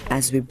period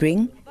as we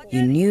bring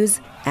you news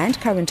and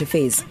current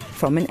affairs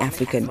from an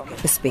African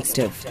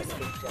perspective.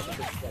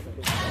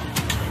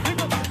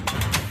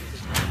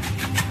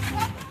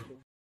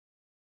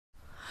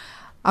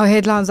 Our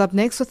headlines up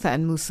next with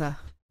Ann Musa.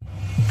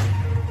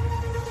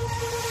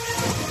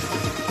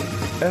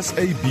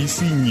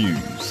 SABC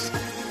News,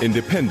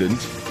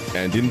 independent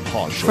and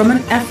impartial. From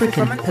an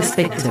African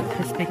perspective.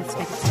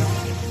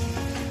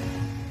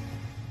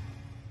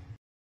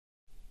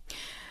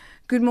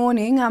 Good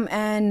morning, I'm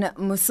Anne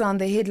Musa on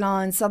the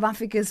headlines. South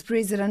Africa's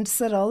President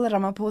Cyril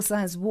Ramaphosa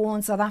has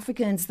warned South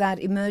Africans that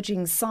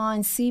emerging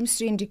signs seems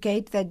to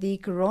indicate that the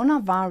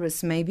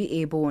coronavirus may be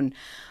airborne.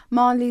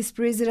 Mali's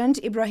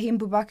President Ibrahim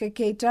Boubacar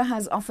Keita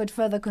has offered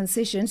further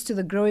concessions to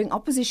the growing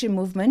opposition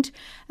movement,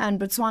 and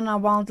Botswana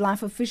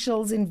wildlife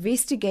officials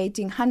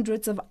investigating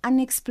hundreds of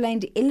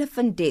unexplained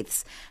elephant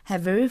deaths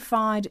have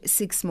verified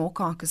 6 more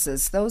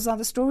carcasses. Those are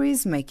the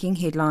stories making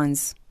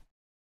headlines.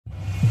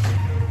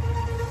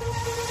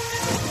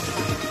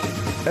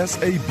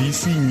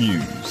 SABC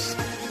News,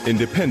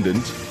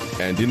 independent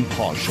and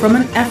impartial. From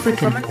an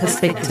African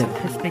perspective.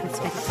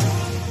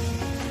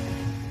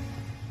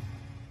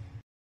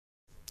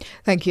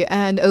 Thank you.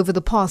 And over the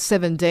past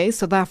 7 days,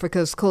 South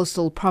Africa's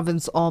coastal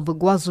province of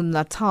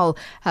KwaZulu-Natal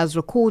has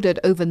recorded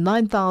over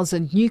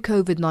 9,000 new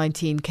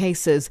COVID-19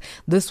 cases.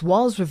 This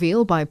was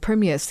revealed by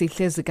Premier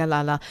Sihle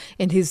Zikalala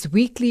in his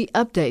weekly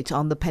update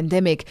on the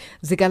pandemic.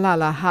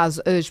 Zikalala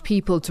has urged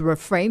people to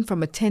refrain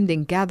from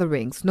attending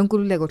gatherings.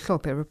 Nonkululeko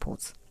Hlophe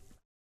reports.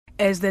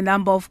 As the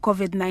number of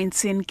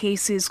COVID-19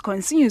 cases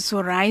continues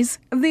to rise,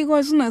 the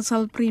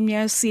KwaZulu-Natal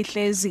Premier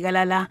Sihle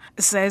Zikalala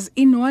says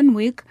in 1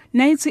 week,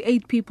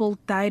 98 people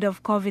died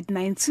of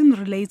COVID-19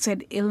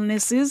 related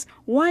illnesses,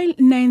 while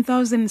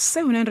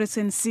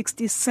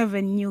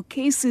 9,767 new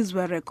cases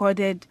were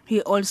recorded.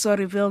 He also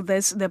revealed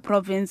that the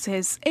province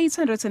has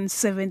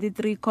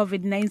 873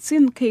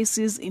 COVID-19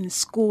 cases in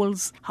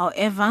schools.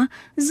 However,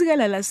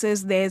 Zikalala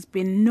says there has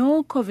been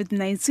no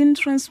COVID-19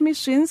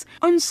 transmissions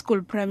on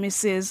school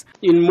premises.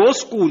 In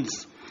most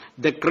schools,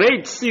 the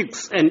grade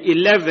 6 and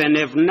 11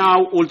 have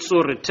now also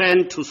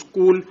returned to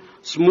school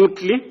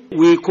smoothly.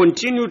 We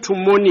continue to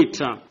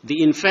monitor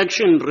the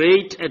infection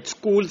rate at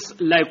schools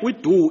like we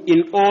do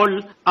in all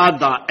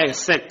other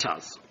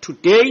sectors. To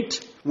date,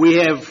 we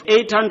have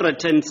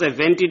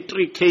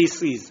 873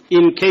 cases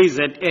in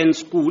KZN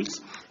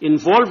schools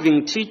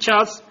involving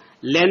teachers,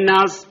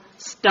 learners,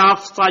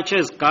 staff such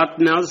as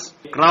gardeners,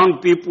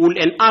 ground people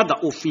and other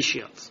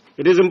officials.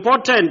 It is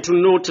important to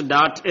note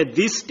that at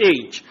this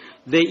stage,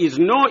 there is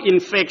no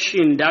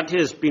infection that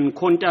has been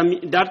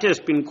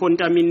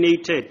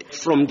contaminated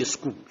from the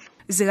school.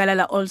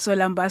 Zikalala also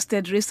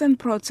lambasted recent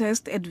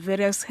protests at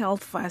various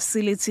health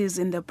facilities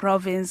in the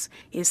province.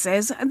 He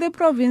says the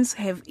province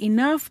have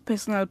enough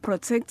personal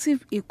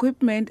protective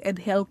equipment at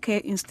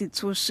healthcare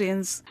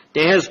institutions.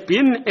 There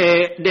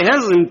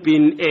hasn't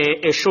been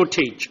a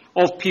shortage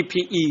of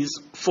PPEs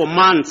for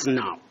months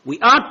now. We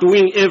are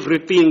doing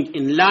everything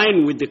in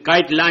line with the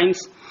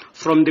guidelines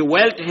from the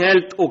World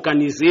Health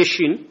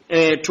Organization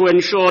to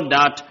ensure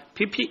that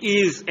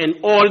PPEs and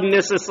all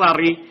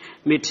necessary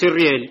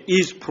material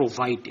is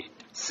provided.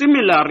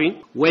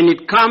 Similarly, when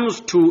it comes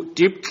to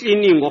deep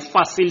cleaning of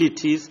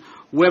facilities,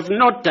 we have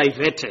not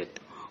diverted.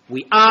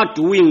 We are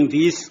doing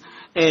this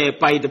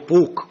by the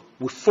book.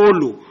 We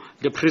follow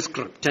the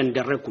prescript and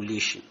the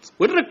regulations.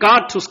 With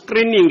regard to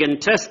screening and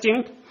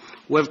testing,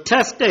 we have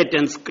tested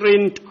and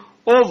screened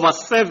over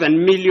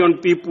 7 million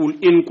people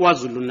in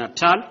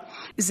KwaZulu-Natal.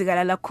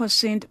 Zikalala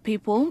cautioned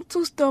people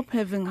to stop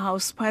having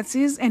house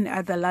parties and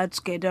other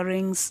large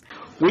gatherings.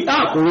 We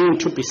are going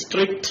to be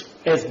strict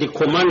as the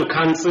Command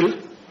Council.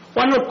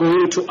 We're not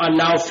going to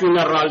allow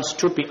funerals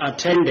to be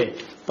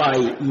attended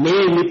by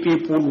many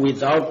people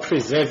without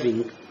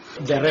preserving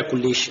the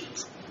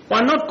regulations.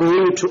 We're not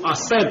going to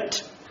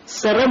accept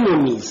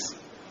ceremonies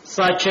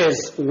such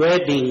as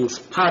weddings,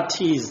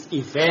 parties,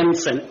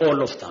 events and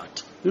all of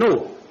that.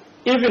 No.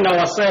 Even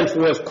ourselves,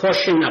 we have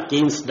cautioned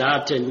against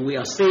that, and we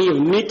are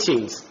saying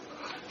meetings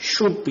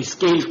should be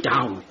scaled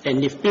down.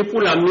 And if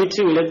people are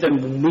meeting, let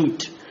them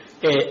meet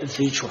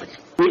virtually.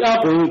 We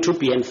are going to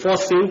be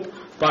enforcing,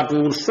 but we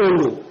will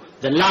follow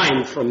the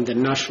line from the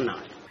national.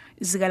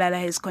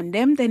 Zikalala has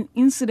condemned an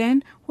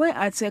incident where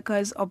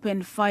attackers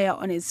opened fire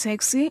on a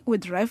taxi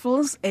with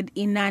rifles at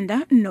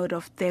Inanda, north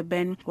of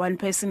Durban. 1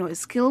 person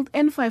was killed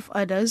and 5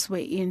 others were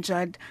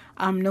injured.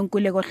 I'm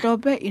Nonkululeko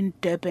Hlophe in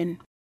Durban.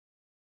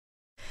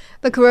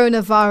 The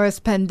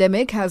coronavirus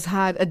pandemic has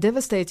had a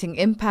devastating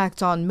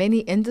impact on many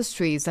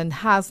industries and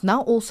has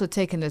now also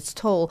taken its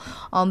toll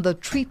on the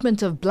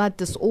treatment of blood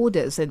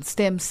disorders and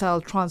stem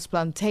cell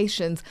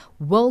transplantations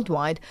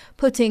worldwide,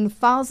 putting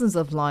thousands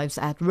of lives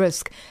at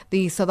risk.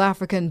 The South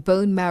African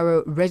Bone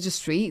Marrow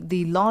Registry,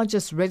 the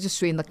largest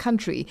registry in the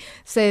country,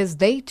 says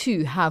they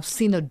too have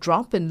seen a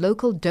drop in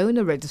local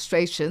donor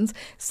registrations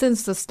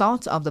since the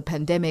start of the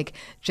pandemic.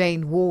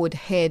 Jane Ward,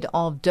 head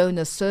of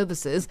donor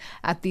services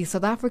at the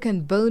South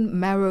African Bone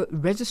Marrow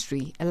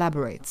Registry,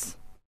 elaborates.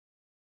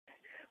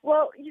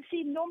 Well, you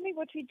see, normally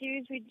what we do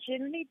is we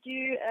generally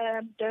do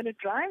donor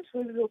drives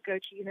where we will go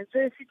to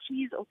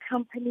universities or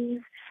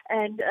companies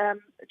and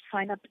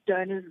sign up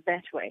donors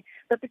that way.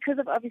 But because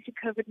of obviously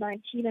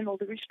COVID-19 and all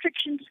the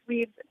restrictions,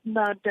 we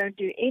now don't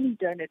do any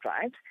donor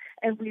drives,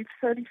 and we're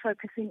solely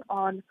focusing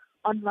on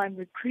online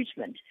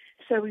recruitment.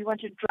 So we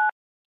want to drive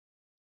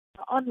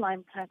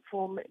online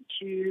platform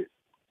to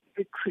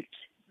recruit.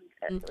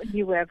 A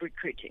new way of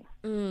recruiting.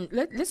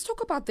 Let's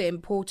talk about the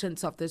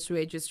importance of this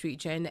registry,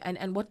 Jane,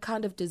 and what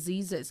kind of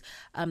diseases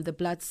the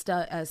blood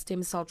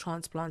stem cell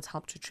transplants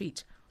help to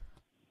treat.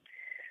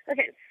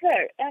 Okay, so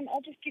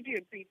I'll just give you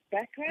a brief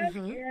background.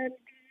 The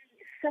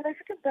South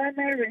African Bone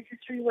Marrow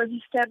Registry was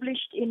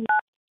established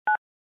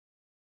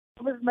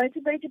was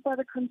motivated by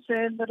the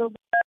concern that although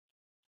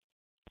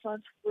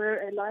transplants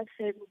were a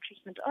life-saving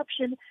treatment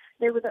option,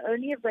 they were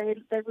only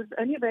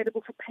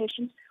available for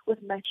patients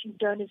with matching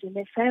donors in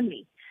their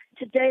family.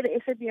 Today, the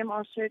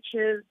SABMR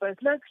searches both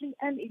locally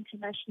and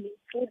internationally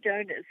for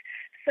donors.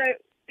 So,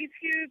 if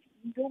you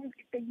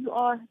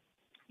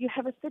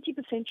have a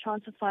 30%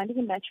 chance of finding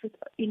a match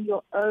in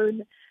your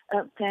own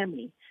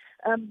family.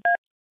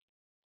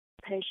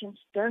 Patients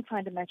don't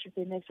find a match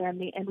within their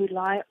family and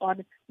rely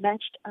on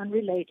matched,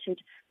 unrelated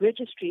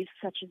registries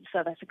such as the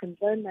South African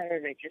Bone Marrow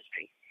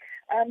Registry.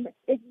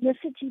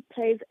 Ethnicity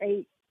plays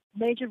a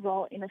major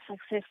role in a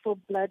successful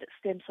blood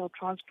stem cell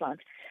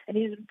transplant, and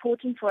it is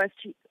important for us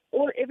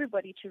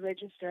everybody to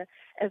register,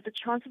 as the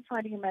chance of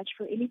finding a match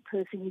for any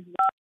person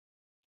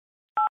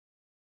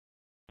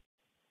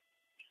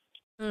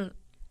is.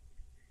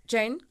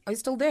 Jane, are you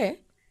still there?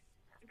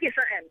 Yes,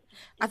 I am.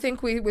 I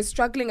think we're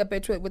struggling a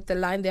bit with the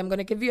line there. I'm going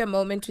to give you a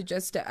moment to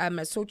just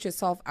sort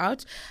yourself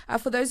out.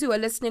 For those who are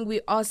listening,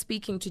 we are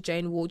speaking to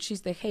Jane Ward.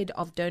 She's the head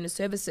of donor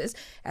services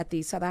at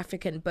the South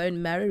African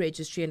Bone Marrow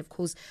Registry. And of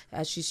course,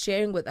 she's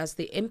sharing with us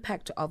the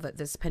impact of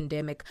this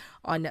pandemic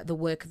on the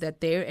work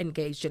that they're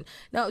engaged in.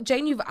 Now,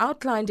 Jane, you've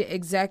outlined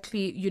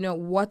exactly,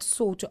 what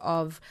sort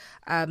of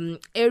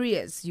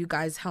areas you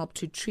guys help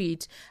to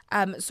treat.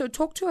 So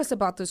talk to us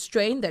about the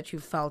strain that you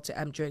felt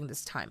during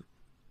this time.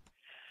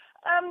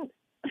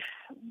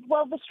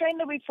 Well, the strain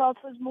that we felt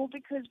was more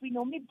because we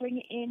normally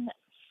bring in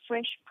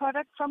fresh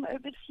product from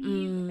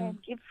overseas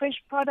and give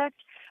fresh product,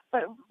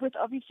 but with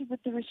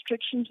the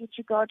restrictions with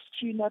regards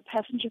to no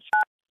passenger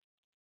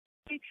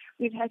flights,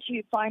 we've had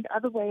to find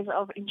other ways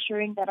of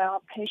ensuring that our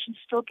patients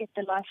still get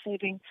the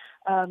life-saving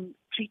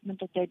treatment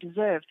that they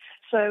deserve.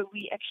 So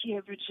we actually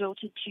have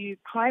resorted to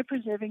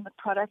cryopreserving the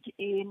product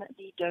in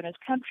the donor's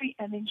country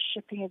and then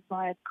shipping it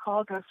via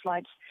cargo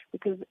flights,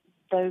 because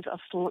those are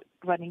still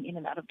running in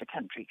and out of the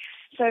country.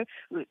 So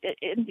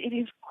it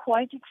is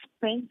quite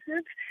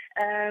expensive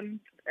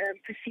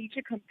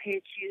procedure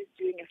compared to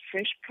doing a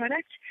fresh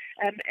product.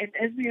 And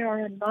as we are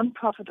a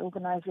non-profit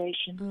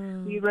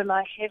organization, we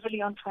rely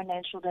heavily on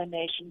financial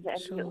donations, and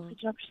we also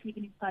don't receive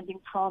any funding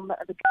from the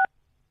government.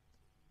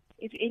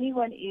 If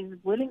anyone is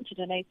willing to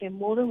donate, they're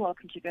more than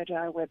welcome to go to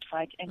our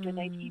website and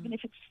donate, even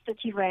if it's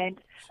 30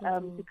 Rand,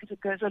 because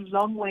it goes a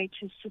long way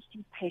to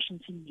assisting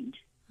patients in need.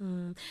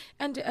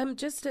 And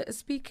just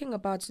speaking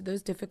about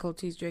those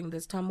difficulties during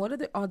this time, what are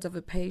the odds of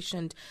a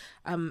patient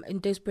in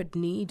desperate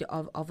need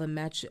of a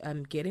match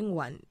getting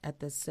one at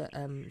this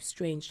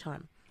strange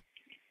time?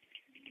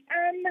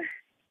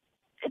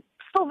 It's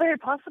still very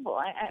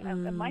possible.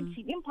 It might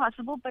seem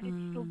impossible, but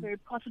it's still very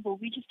possible.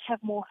 We just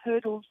have more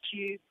hurdles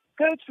to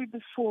go through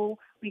before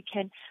we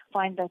can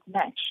find that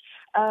match,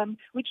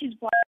 which is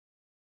why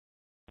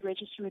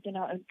register within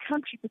our own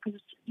country, because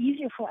it's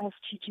easier for us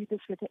to do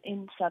this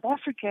in South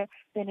Africa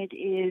than it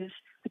is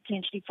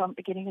potentially from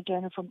getting a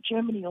donor from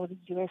Germany or the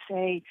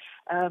USA,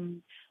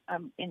 and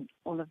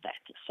all of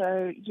that.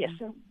 So yes,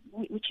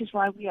 which is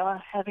why we are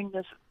having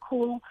this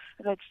call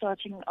that's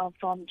starting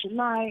from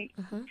July,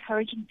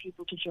 encouraging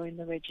people to join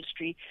the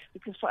registry,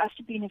 because for us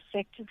to be an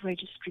effective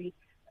registry,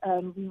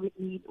 we would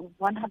need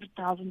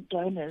 100,000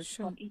 donors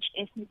from each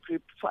ethnic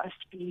group for us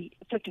to be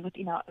effective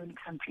within our own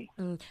country.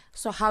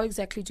 So how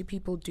exactly do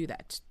people do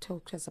that?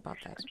 Talk to us about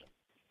that. Okay.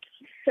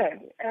 So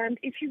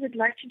if you would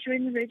like to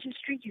join the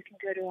registry, you can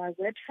go to our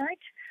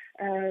website,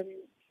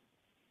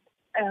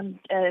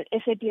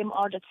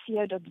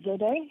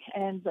 sabmr.co.za,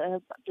 and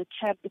the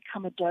tab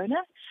Become a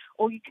Donor,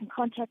 or you can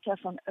contact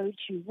us on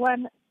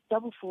 021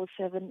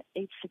 447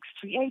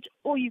 8638,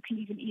 or you can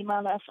even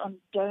email us on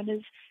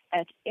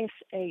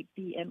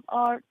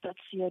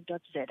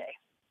donors@sabmr.co.za.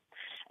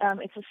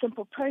 It's a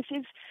simple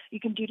process. You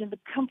can do it in the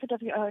comfort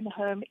of your own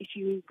home if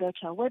you go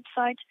to our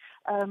website.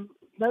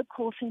 No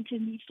call center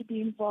needs to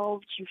be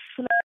involved. You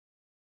fill out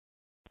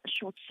a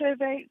short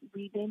survey.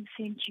 We then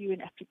send you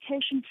an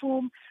application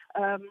form.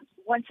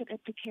 Once that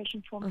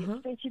application form is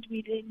vetted,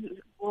 we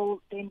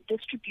will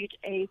distribute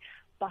a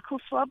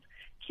buccal swab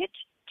kit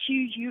to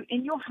you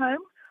in your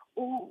home,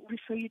 or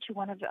refer you to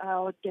one of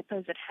our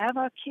depots that have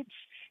our kits.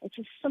 It's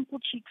a simple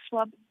cheek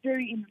swab,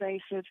 very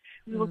invasive.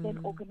 We will then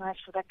organize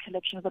for that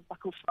collection of the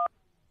buccal swab.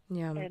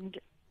 And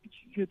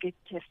you get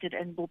tested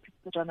and will be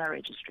put on our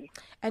registry.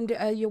 And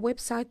your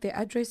website, the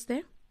address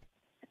there?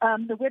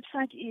 The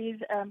website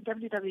is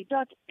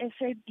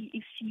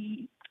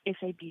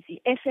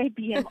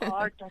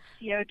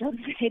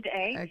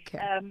www.sabmr.co.za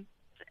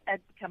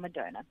at Become a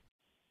Donor.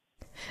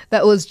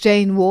 That was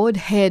Jane Ward,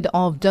 head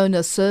of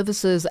donor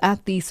services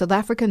at the South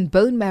African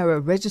Bone Marrow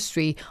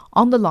Registry,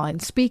 on the line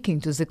speaking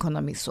to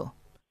Zikonomiso.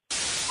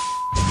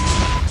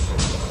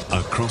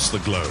 across the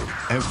globe.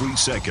 Every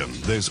second,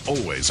 there's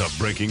always a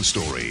breaking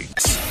story.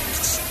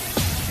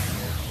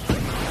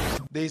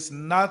 There's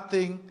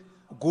nothing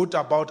good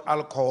about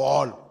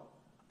alcohol.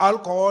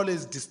 Alcohol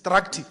is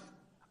destructive.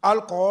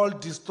 Alcohol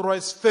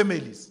destroys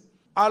families.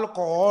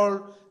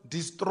 Alcohol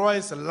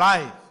destroys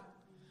life.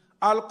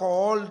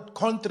 Alcohol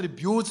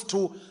contributes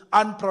to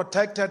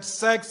unprotected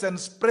sex and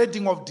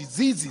spreading of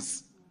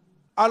diseases.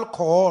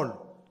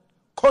 Alcohol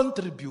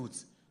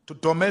contributes to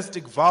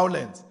domestic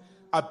violence,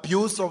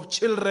 abuse of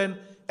children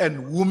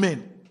and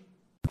women.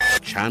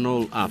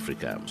 Channel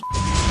Africa.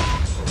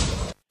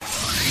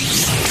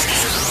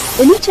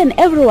 In each and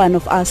every one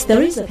of us,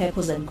 there is a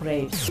purpose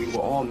engraved. We were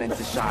all meant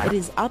to shine. It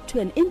is up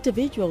to an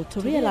individual to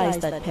realize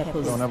that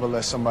purpose. Don't ever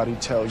let somebody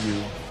tell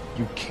you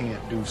you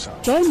can't do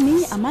something. Join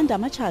me, Amanda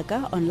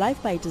Machaga, on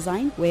Life by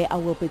Design, where I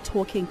will be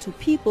talking to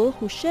people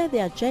who share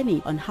their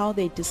journey on how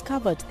they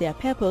discovered their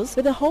purpose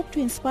with the hope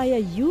to inspire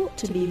you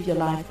to live your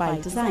life by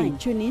design.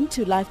 Tune in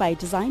to Life by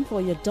Design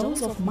for your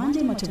dose of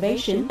Monday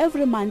motivation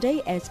every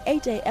Monday at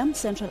 8 a.m.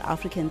 Central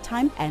African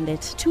Time and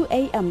at 2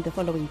 a.m. the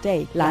following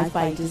day. Life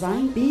by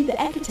Design, be the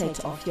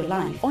architect of your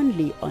life.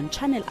 Only on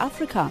Channel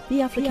Africa,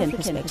 the African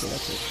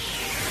perspective.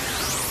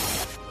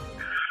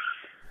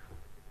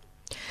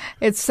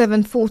 It's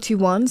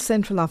 7:41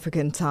 Central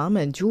African Time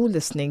and you're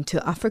listening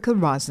to Africa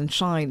Rise and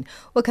Shine.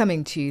 We're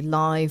coming to you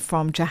live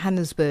from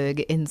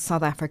Johannesburg in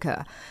South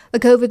Africa. The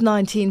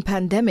COVID-19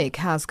 pandemic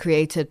has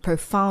created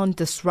profound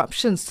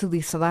disruptions to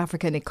the South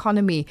African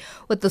economy,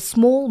 with the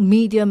small,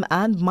 medium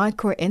and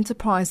micro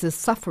enterprises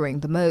suffering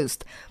the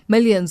most.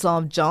 Millions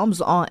of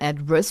jobs are at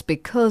risk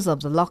because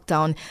of the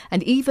lockdown,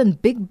 and even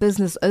big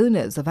business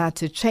owners have had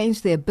to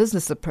change their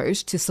business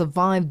approach to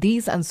survive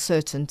these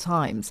uncertain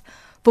times.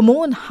 For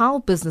more on how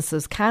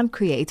businesses can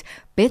create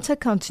better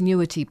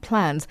continuity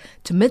plans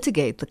to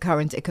mitigate the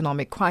current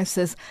economic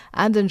crisis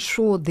and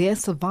ensure their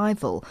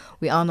survival,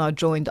 we are now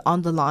joined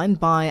on the line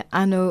by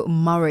Arno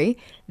Murray,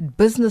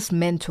 business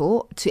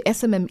mentor to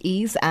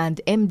SMMEs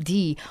and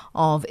MD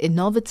of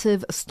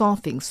Innovative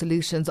Staffing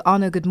Solutions.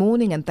 Arno, good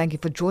morning and thank you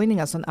for joining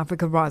us on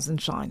Africa Rise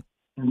and Shine.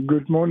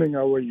 Good morning.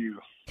 How are you?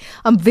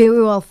 I'm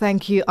very well,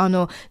 thank you,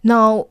 Arno.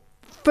 Now,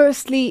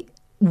 firstly,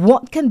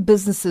 what can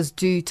businesses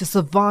do to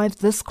survive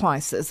this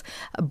crisis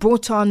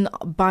brought on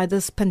by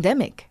this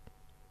pandemic?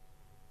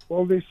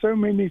 Well, there's so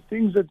many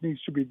things that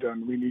needs to be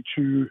done. We need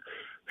to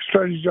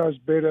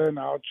strategize better on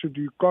how to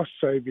do cost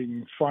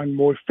saving, find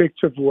more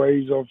effective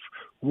ways of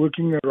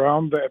working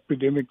around the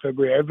epidemic that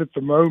we have at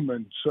the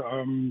moment.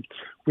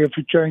 We have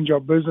to change our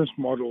business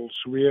models.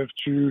 We have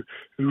to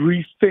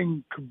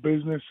rethink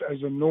business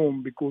as a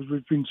norm because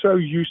we've been so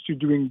used to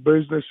doing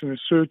business in a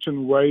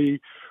certain way,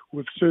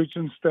 with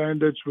certain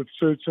standards, with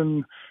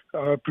certain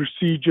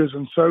procedures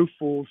and so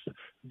forth,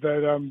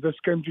 that this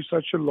came to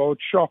such a large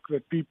shock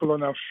that people are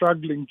now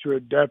struggling to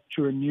adapt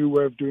to a new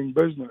way of doing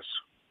business.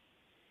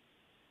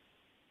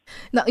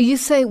 Now, you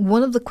say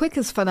one of the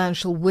quickest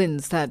financial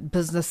wins that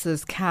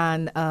businesses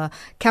can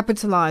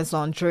capitalize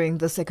on during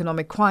this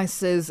economic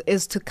crisis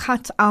is to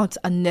cut out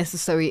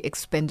unnecessary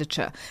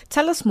expenditure.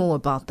 Tell us more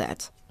about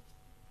that.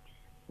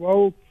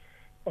 Well,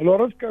 a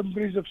lot of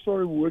companies have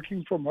started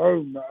working from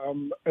home.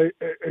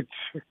 It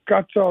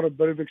cuts out a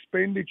bit of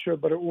expenditure,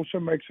 but it also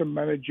makes a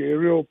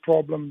managerial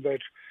problem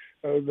that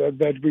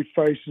we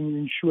face and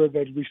ensure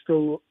that we're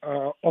still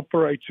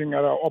operating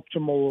at our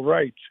optimal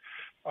rate.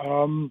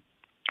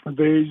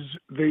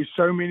 There's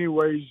so many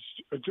ways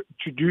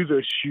to do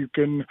this. You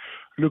can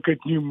look at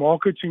new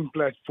marketing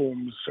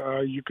platforms.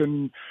 You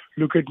can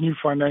look at new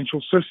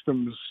financial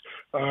systems.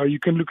 You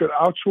can look at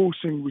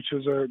outsourcing, which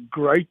is a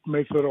great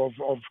method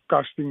of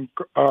cutting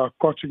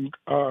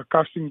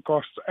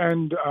costs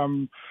and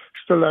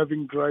still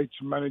having great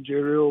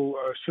managerial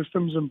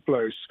systems in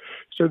place.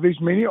 So there's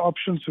many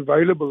options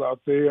available out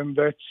there, and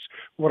that's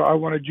what I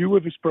want to do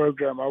with this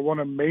program. I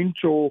want to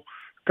mentor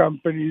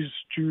companies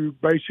to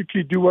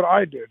basically do what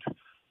I did.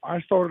 I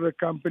started a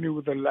company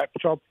with a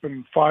laptop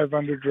and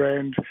 500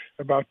 Rand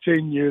about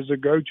 10 years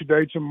ago.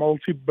 Today it's a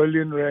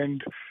multi-billion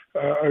Rand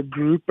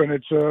group, and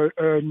it's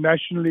a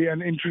nationally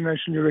and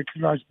internationally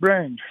recognized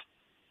brand.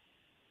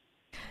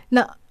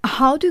 Now,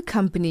 how do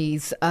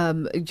companies,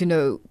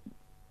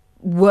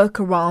 work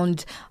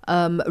around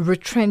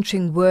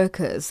retrenching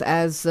workers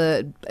as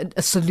a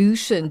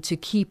solution to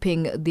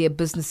keeping their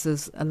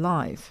businesses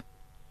alive?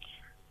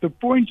 The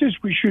point is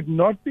we should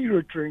not be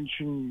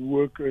retrenching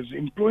workers.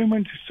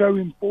 Employment is so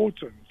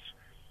important.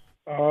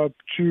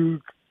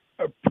 To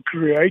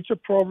create a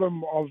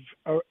problem of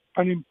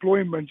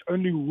unemployment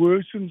only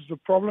worsens the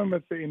problem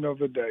at the end of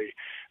the day.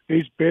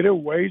 There's better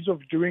ways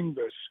of doing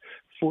this.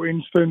 For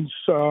instance,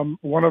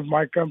 one of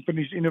my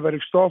companies,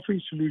 Innovative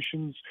Staffing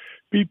Solutions,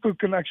 people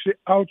can actually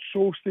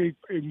outsource their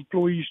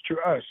employees to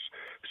us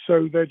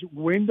so that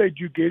when they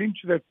do get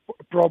into that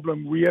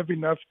problem, we have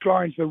enough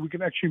clients that we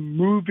can actually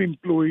move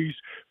employees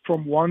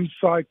from one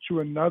site to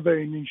another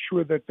and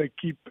ensure that they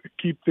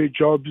keep their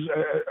jobs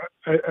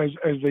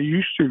as they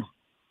used to.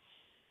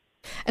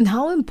 And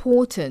how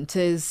important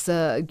is,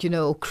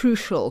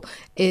 crucial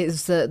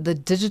is the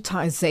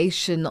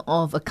digitization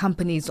of a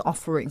company's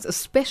offerings,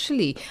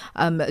 especially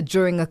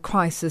during a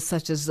crisis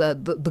such as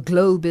the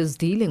globe is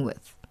dealing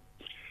with?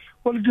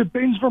 Well, it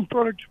depends from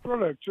product to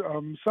product.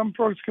 Some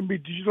products can be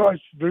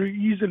digitalized very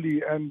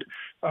easily and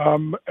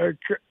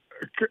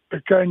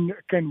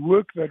can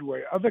work that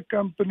way. Other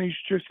companies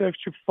just have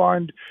to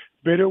find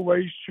better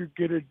ways to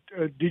get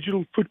a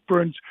digital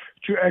footprint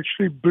to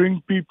actually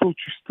bring people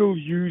to still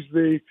use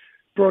their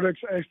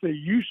products as they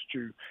used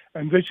to.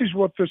 And this is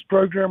what this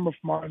program of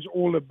mine is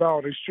all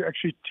about, is to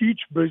actually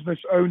teach business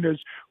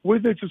owners,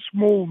 whether it's a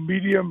small,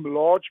 medium,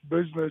 large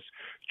business,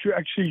 to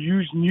actually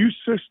use new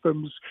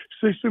systems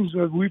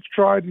that we've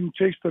tried and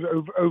tested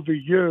over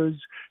years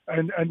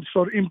and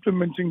start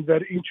implementing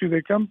that into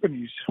their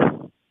companies.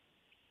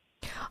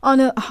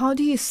 Anna, how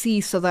do you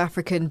see South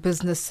African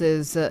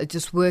businesses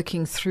just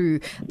working through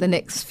the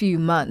next few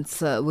months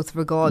with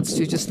regards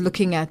to just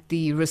looking at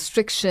the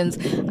restrictions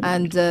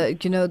and,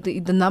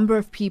 the number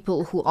of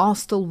people who are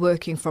still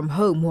working from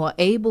home, who are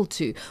able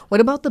to? What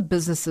about the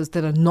businesses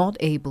that are not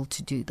able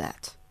to do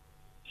that?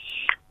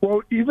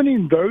 Well, even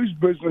in those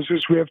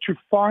businesses, we have to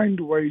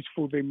find ways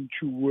for them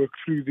to work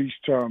through these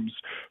terms.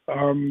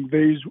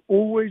 There's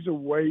always a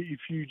way if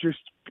you just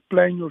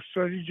plan your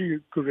strategy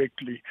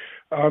correctly.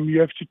 You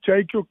have to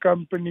take your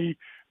company,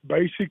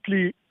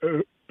 basically,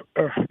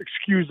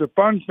 excuse the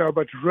puns now,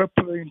 but rip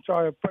the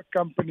entire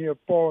company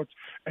apart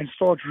and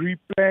start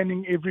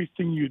replanning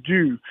everything you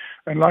do.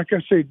 And like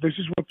I said, this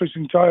is what this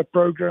entire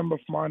program of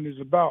mine is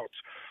about.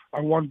 I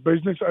want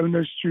business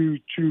owners to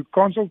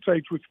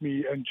consultate with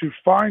me and to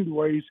find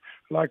ways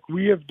like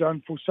we have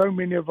done for so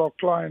many of our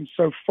clients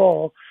so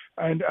far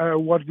and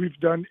what we've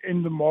done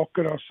in the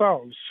market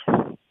ourselves.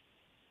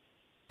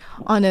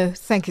 Arno,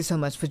 thank you so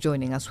much for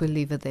joining us. We'll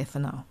leave it there for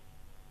now.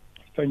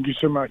 Thank you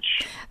so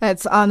much.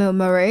 That's Arno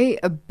Murray,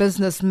 a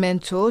business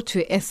mentor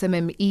to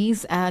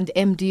SMMEs and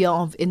MD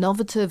of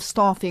Innovative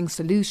Staffing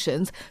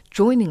Solutions,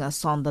 joining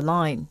us on the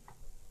line.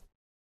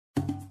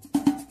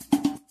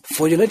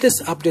 For your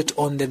latest update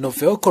on the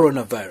novel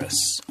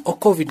coronavirus or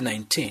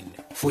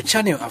COVID-19 for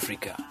Channel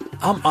Africa,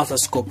 I'm Arthur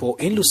Scopo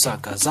in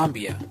Lusaka,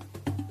 Zambia.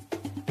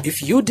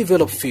 If you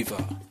develop fever,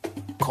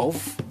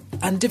 cough,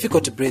 and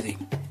difficulty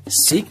breathing,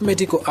 seek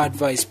medical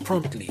advice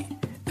promptly,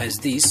 as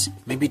this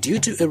may be due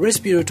to a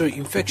respiratory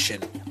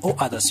infection or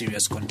other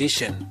serious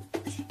condition.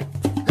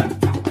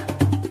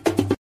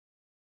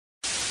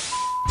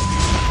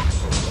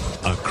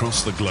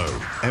 Across the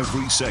globe,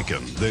 every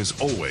second, there's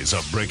always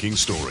a breaking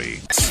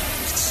story.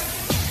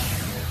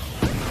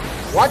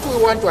 What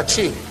we want to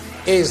achieve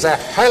is a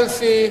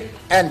healthy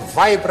and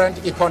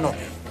vibrant economy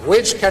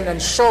which can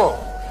ensure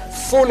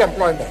full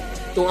employment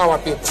to our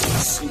people.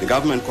 The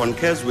government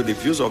concurs with the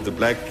views of the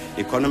Black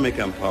Economic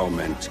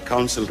Empowerment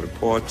Council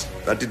report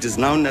that it is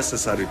now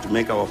necessary to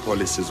make our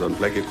policies on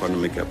black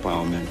economic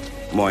empowerment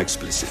more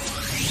explicit.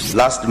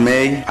 Last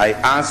May, I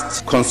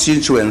asked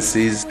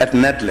constituencies at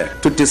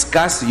NEDLEC to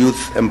discuss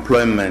youth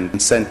employment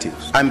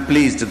incentives. I'm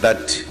pleased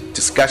that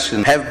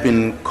discussions have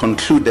been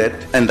concluded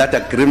and that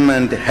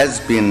agreement has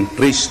been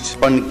reached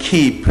on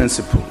key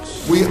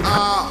principles. We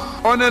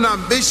are on an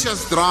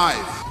ambitious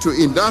drive to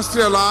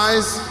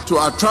industrialize, to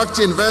attract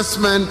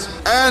investment,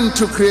 and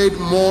to create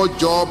more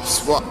jobs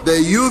for the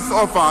youth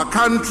of our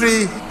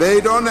country. They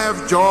don't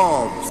have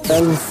jobs.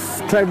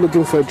 I've tried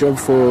looking for a job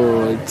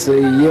for a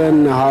year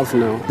and a half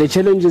now. The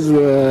challenges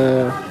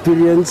were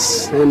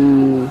experience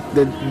and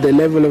the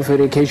level of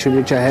education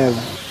which I have.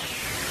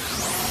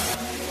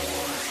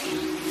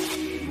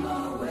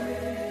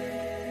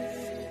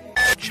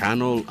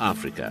 Channel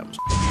Africa.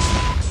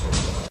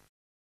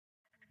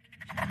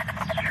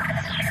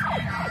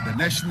 The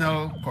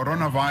National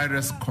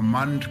Coronavirus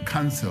Command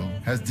Council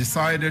has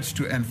decided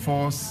to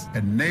enforce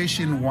a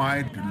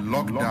nationwide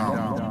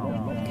lockdown.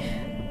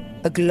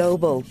 A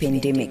global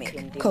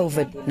pandemic,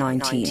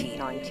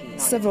 COVID-19.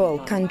 Several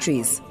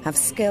countries have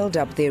scaled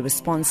up their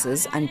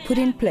responses and put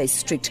in place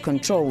strict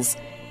controls,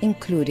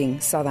 including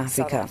South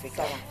Africa.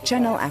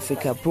 Channel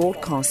Africa,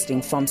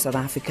 broadcasting from South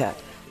Africa,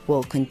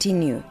 will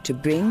continue to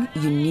bring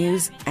you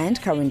news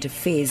and current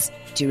affairs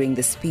during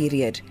this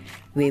period,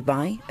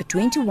 whereby a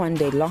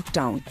 21-day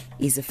lockdown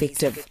is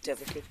effective.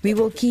 We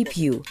will keep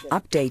you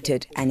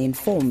updated and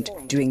informed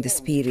during this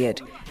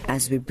period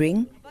as we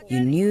bring you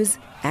news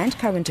and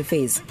current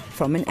affairs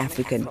from an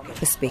African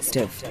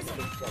perspective.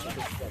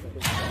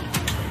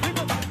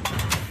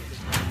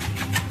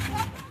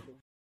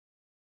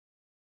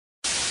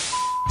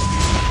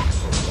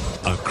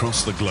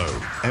 Across the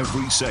globe,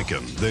 every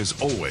second, there's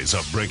always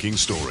a breaking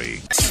story.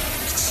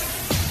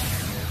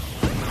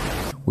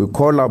 We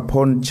call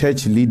upon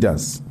church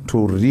leaders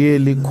to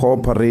really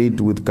cooperate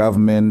with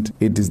government.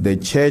 It is the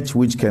church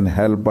which can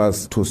help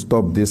us to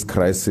stop this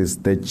crisis.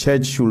 The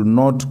church should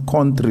not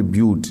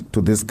contribute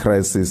to this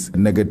crisis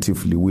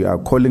negatively. We are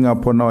calling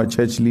upon our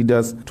church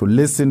leaders to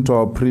listen to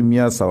our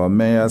premiers, our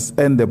mayors,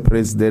 and the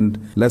president.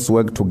 Let's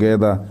work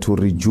together to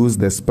reduce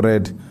the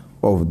spread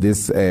of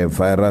this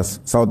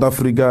virus. South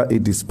Africa,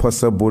 it is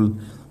possible.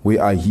 We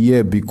are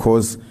here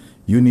because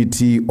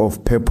unity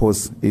of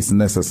purpose is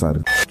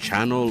necessary.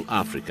 Channel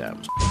Africa.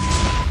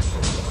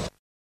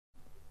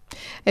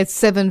 It's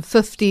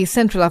 7:50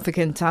 Central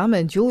African time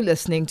and you're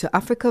listening to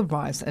Africa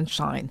Rise and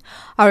Shine.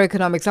 Our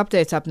economics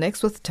update up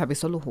next with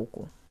Thabiso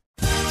Lohoko.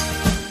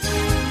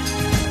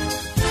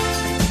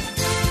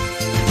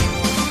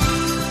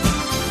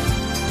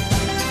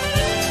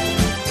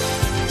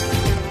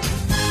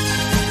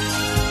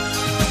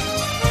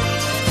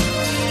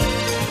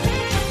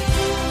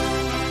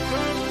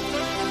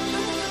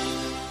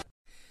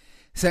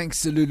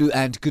 Thanks, Lulu,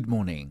 and good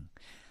morning.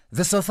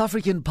 The South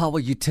African power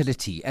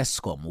utility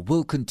Eskom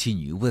will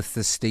continue with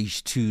the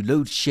stage 2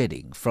 load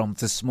shedding from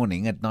this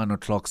morning at 9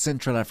 o'clock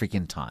Central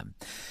African time.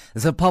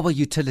 The power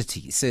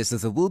utility says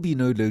that there will be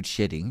no load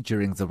shedding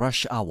during the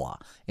rush hour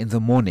in the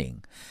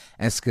morning.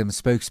 Eskom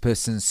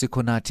spokesperson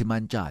Sikonathi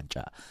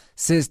Mantshantsha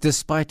says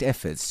despite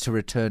efforts to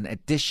return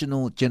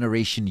additional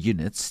generation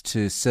units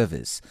to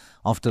service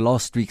after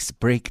last week's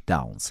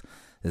breakdowns,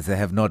 they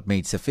have not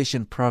made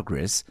sufficient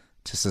progress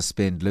to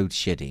suspend load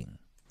shedding.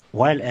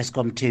 While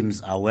Eskom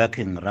teams are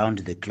working round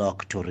the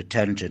clock to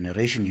return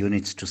generation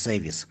units to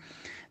service,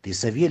 the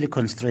severely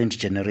constrained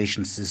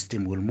generation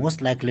system will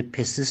most likely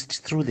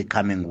persist through the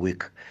coming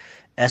week.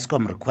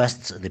 Eskom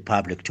requests the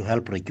public to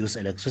help reduce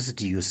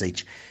electricity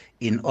usage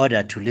in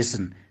order to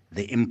lessen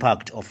the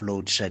impact of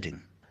load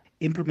shedding.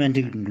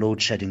 Implementing load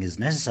shedding is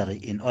necessary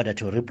in order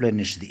to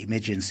replenish the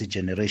emergency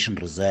generation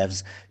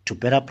reserves to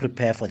better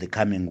prepare for the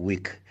coming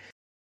week.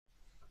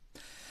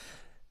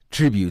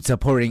 Tributes are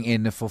pouring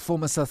in for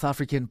former South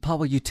African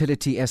power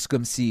utility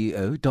Eskom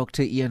CEO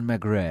Dr. Ian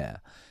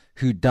Maguire,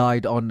 who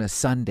died on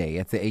Sunday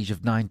at the age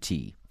of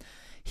 90.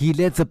 He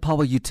led the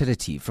power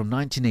utility from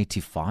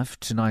 1985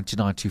 to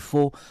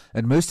 1994,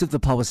 and most of the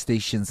power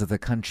stations that the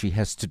country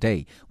has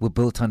today were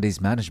built under his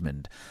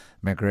management.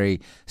 Maguire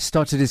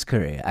started his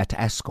career at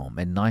Eskom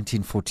in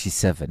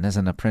 1947 as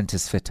an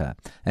apprentice fitter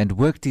and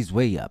worked his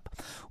way up.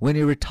 When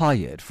he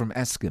retired from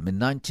Eskom in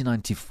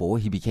 1994,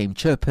 he became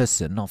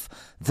chairperson of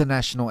the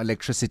National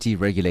Electricity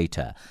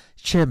Regulator,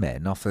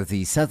 chairman of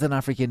the Southern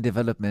African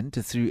Development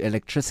through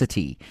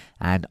Electricity,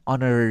 and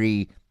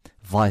honorary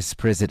Vice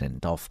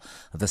President of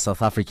the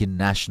South African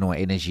National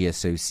Energy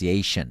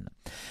Association.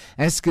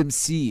 Eskom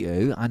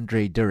CEO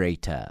Andre de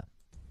Ruyter.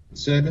 It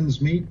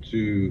saddens me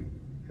to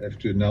have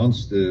to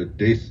announce the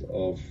death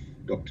of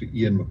Dr.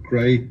 Ian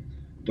McRae.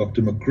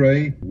 Dr.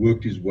 McRae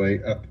worked his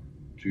way up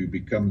to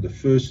become the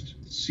first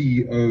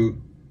CEO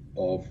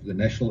of the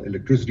National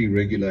Electricity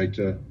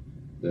Regulator,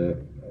 the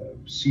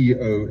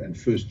CEO and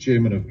first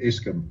chairman of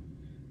Eskom,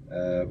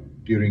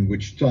 during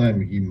which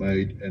time he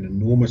made an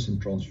enormous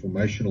and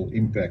transformational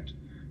impact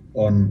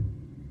on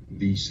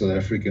the South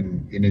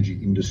African energy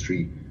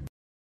industry.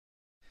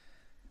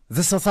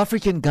 The South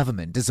African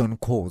government is on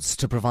course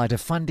to provide a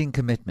funding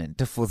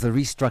commitment for the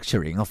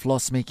restructuring of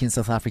loss-making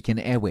South African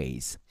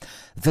Airways.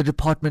 The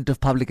Department of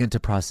Public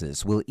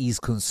Enterprises will ease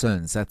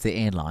concerns at the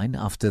airline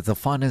after the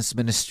Finance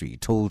Ministry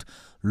told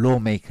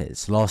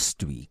lawmakers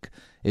last week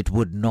it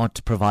would not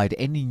provide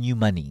any new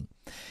money.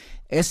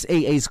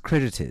 SAA's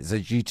creditors are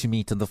due to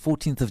meet on the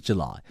 14th of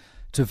July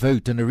to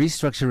vote on a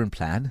restructuring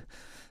plan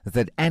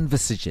that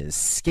envisages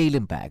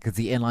scaling back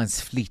the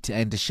airline's fleet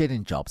and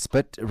shedding jobs,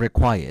 but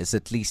requires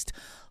at least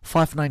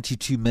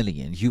 $592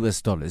 million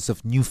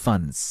of new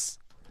funds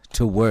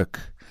to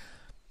work.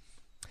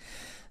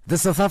 The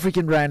South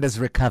African rand has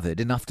recovered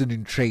in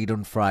afternoon trade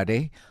on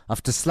Friday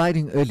after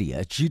sliding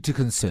earlier due to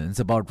concerns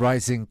about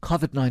rising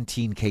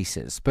COVID-19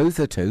 cases, both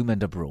at home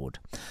and abroad.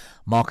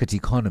 Market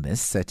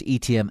economists at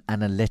ETM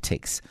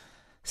Analytics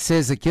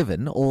says that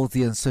given all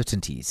the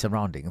uncertainty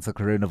surrounding the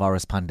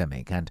coronavirus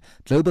pandemic and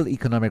global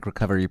economic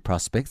recovery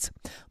prospects,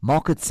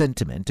 market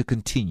sentiment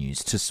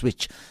continues to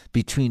switch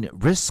between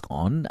risk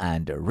on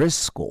and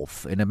risk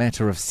off in a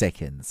matter of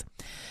seconds.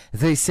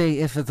 They say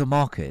if the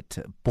market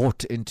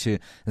bought into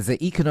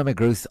the economic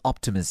growth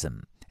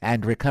optimism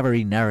and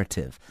recovery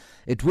narrative,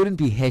 it wouldn't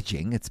be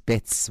hedging its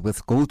bets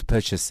with gold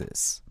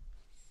purchases.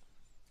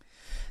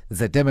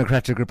 The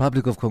Democratic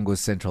Republic of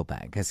Congo's central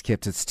bank has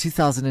kept its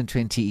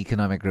 2020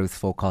 economic growth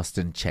forecast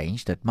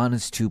unchanged at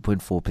minus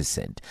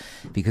 2.4%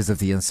 because of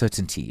the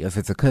uncertainty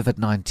over the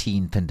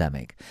COVID-19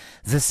 pandemic.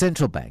 The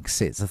central bank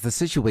says that the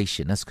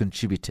situation has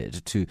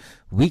contributed to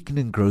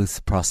weakening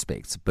growth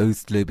prospects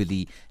both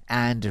globally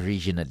and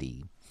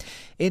regionally.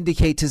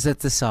 Indicators at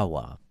this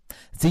hour.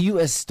 The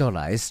US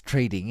dollar is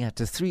trading at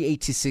a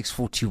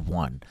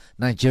 386.41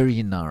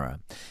 Nigerian naira,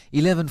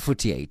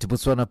 11.48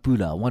 Botswana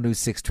pula,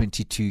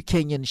 106.22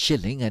 Kenyan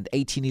shilling, and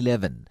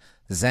 18.11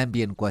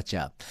 Zambian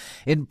kwacha.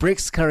 In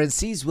BRICS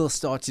currencies, we'll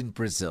start in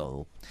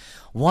Brazil.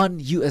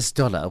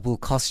 $1 will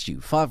cost you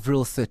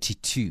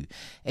 5.32.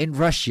 In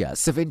Russia,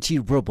 70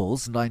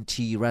 rubles,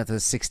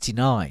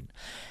 69.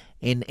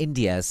 In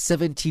India,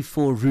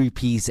 74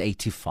 rupees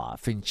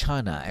 85. In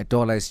China, a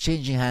dollar is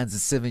changing hands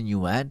at 7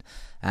 yuan.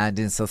 And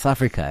in South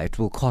Africa, it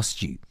will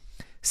cost you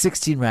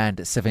 16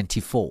 rand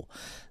 74.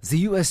 The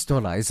US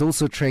dollar is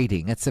also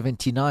trading at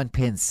 79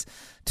 pence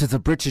to the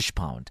British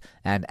pound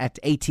and at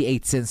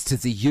 88 cents to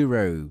the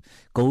euro.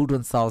 Gold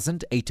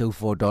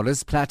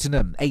 $1,804,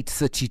 platinum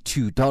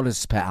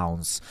 $832 per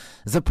ounce.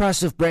 The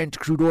price of Brent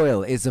crude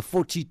oil is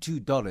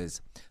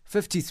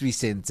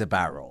 $42.53 a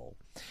barrel.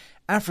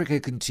 Africa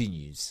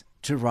continues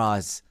to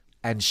rise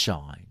and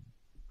shine.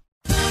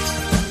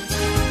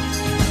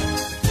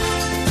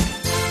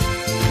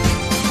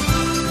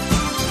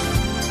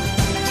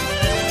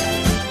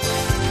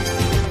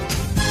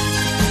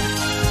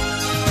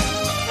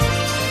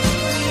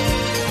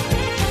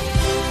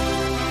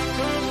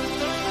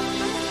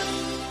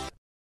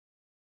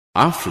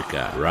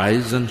 Africa,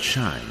 rise and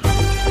shine.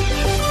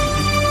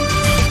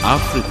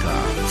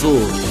 Africa,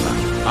 zorka.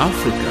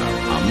 Africa,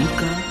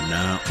 amka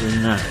na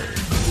ung'are.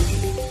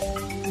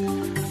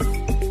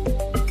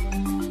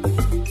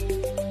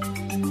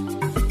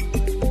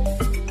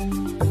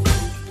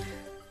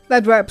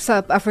 That wraps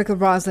up Africa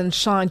Rise and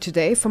Shine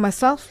today. For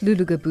myself,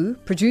 Lulu Gabu,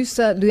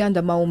 producer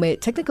Luyanda Maume,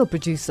 technical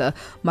producer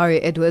Mario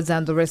Edwards,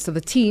 and the rest of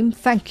the team,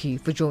 thank you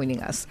for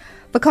joining us.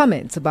 For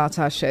comments about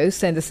our show,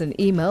 send us an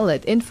email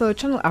at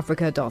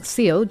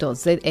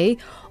info@channelafrica.co.za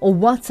or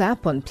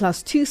WhatsApp on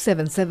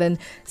 +277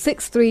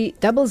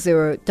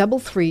 6300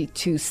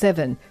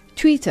 3327.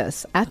 Tweet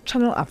us at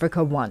Channel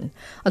Africa 1.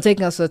 And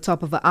taking us to the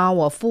top of the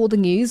hour for the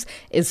news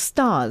is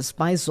Stars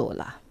by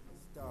Zola.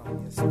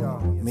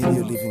 Maybe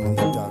you're living in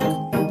the dark.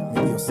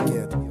 Maybe you're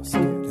scared. Let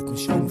me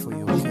shine for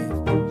you, okay?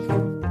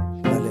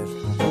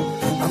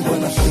 I'm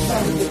gonna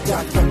shine in the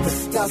dark like the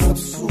stars of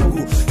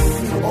Sugu.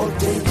 Feel all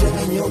danger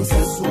and yonse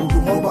Sugu.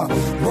 Moba,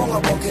 monga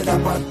boke la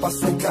band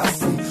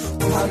pasekasi.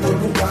 Hando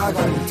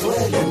lungaga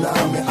ntwele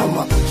name.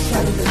 I'ma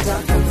shine in the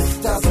dark like the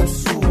stars of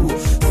Sugu.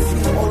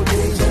 Feel all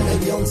danger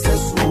and yonse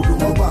Sugu.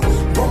 Moba,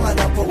 monga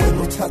lapo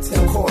weno tate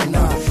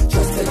kona.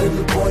 Just a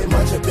little boy,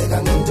 manje bega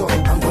nindo.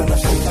 I'm gonna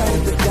shine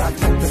in the dark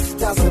like the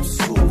stars of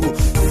Sugu.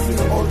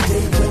 Feel all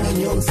danger and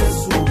yonse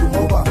Sugu.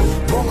 Moba,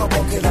 monga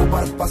boke la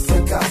band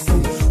pasekasi.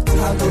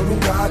 And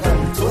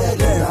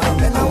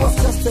I was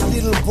just a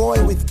little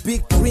boy with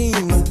big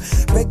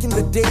dreams. Back in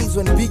the days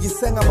when Biggie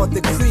sang about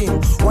the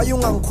cream.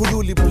 Wayunga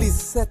Nkululi, please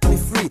set me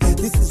free.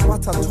 This is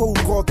what I told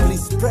God,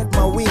 please spread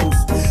my wings.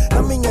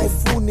 Naminya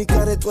ifuni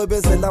kare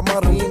twebezela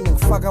maring.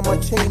 Faga my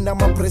chain, na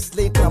my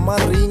bracelet, na my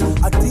ring.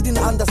 I didn't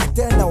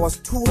understand, I was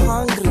too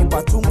hungry.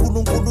 But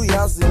unkulunkulu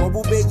yazi,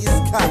 ngobubeki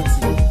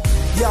iskati.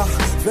 Yeah,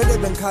 vele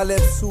benkhale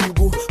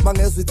ebusuku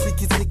mangezwe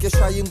ithikithike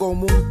eshaya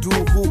ingoma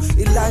umduku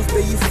ilife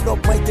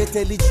beyiflop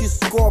mayidedela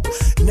ichiscope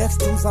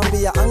next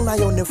uMzambia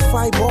anginayo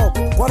ne-fiber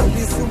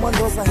kwarelease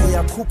umandoza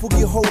heyakhuphuka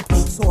ihope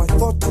so I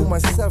thought to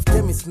myself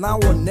damn it's now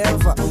or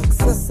never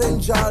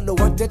kusesenjalo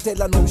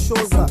wadedela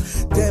nomshoza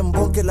damn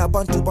bonke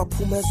labantu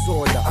baphume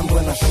ezola I'm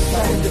gonna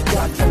shine in the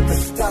dark like the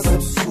stars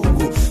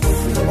ebusuku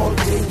feel all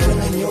danger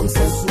ngenyoni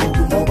sesuku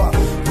ngoba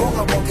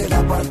bonga bonke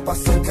labantu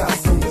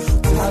basekasi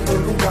Hando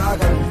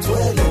lungaga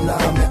ntwele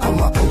name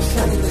I'ma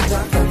shine in the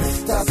dark like the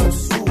stars of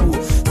Sugu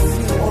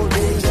Feel all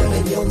danger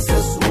and yonse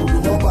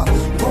Sugu Ngoba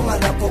bonga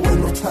lapo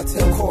weno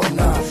tate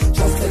kona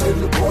Just a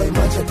little boy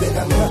manje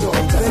bega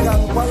ngidota Bega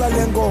ngibala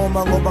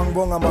lengoma ngoba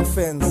ngibonga my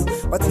fans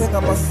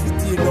Bathenga my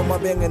city noma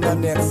benge na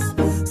next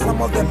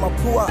Some of them are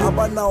poor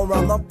abanaw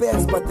around my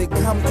beds But they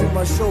come to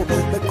my show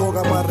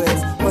begoga my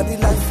reds But the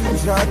life in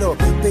jalo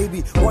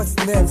baby what's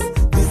next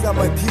These are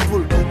my people,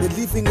 they're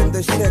living in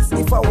the shacks.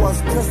 If I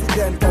was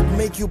president, I'd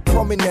make you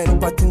prominent.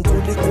 But in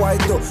Tuli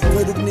Kwaito,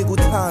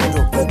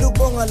 Wedugnigutando.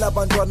 Wedubonga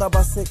labantwana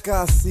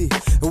basekasi.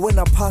 When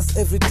I pass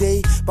every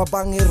day,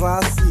 babangi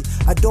rasi.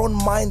 I don't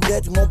mind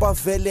that ngoba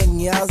vele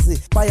ngiyazi.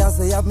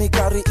 Bayaze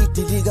yamikari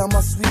itiliga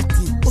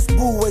maswiti.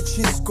 Usbuwe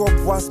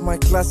Chiscop was my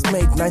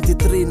classmate,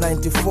 93,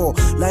 94.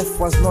 Life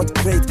was not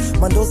great.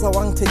 Mandoza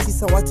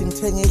wangithethisa wathi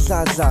ngithenge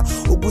idladla.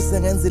 Ukuze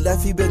ngenze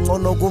life ibe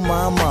ngcono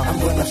kumama. I'm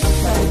gonna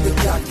shine in the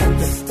dark like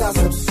the stars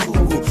of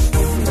Sugu.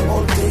 Feel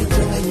all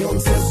danger and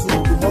yonse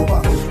Sugu.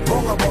 Ngoba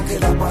bonga bonke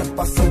labantu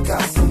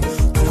basekasi.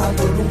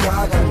 Hando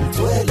lungaga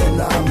ntwele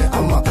name.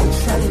 I'ma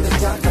shine in the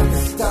dark like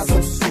the stars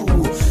of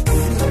Sugu.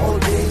 Feel all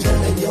danger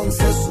and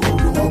yonse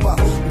Sugu. Ngoba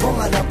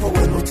bonga lapo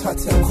weno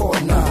tate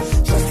kona.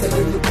 Just a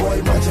little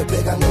boy manje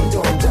bega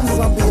ngindoda.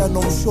 Zambia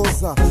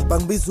nomshoza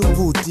bangibiza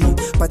ubuti.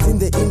 But in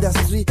the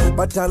industry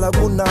badala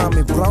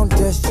kunami. Brown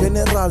Dash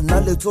General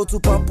nale Tsotsi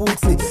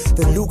Paputi.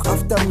 They look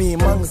after me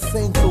mang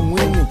Saint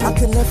winning. I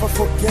can never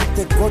forget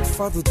the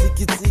Godfather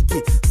Tiki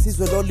Tiki.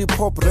 Sizwe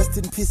Lollipop rest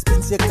in peace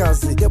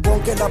Pinchekazi. De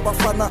bonke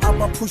labafana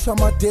abapusha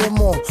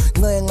mademo.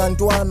 Nge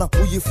ngantwana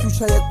uyi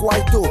future ye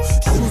kwaito.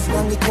 Shoes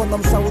nangikona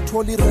mhla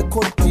uthola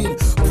record deal.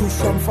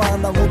 Pusha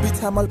mfana ngoba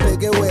itime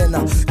alibheke wena.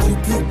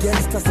 GP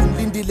gangsters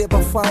imlindile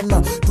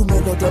bafana.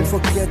 Dumelo don't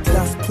forget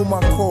last phuma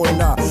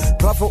khona.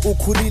 Bravo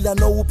ukhulila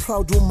no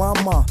proud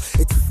umama.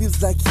 It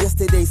feels like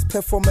yesterday's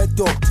perform a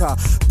doctor.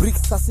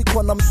 Bricks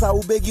asikhona mhla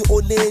ubeki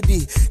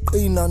oledi.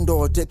 Qina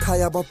ndoda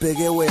ekhaya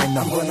babheke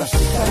wena. I'm gonna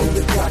shine in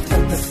the dark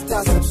like the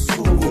stars of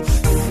Sugu.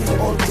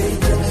 Feel all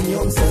danger and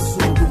yonse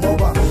Sugu.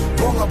 Ngoba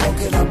bonga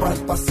bonke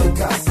labantu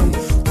basekasi.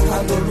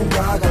 Thando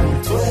lungaka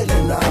ngithwele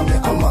nami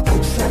ama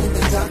shine in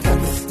the dark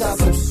like the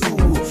stars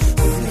ebusuku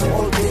Sing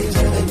all day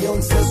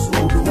njengenyoni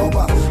sezulu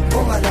ngoba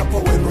bonga lapho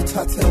wena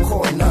uthathe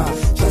khona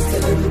Just a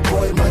little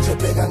boy manje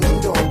bheka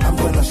ngindoda I'm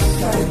gonna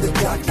shine in the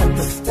dark like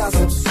the stars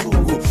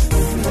ebusuku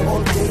Sing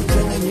all day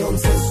njengenyoni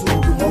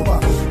sezulu ngoba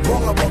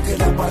bonga bonke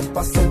labantu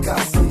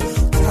basekasi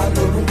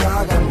Thando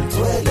lungaka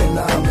ngithwele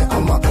nami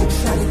ama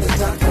shine in the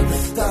dark like the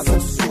stars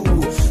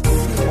ebusuku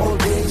Sing all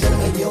day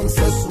njengenyoni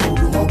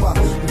sezulu ngoba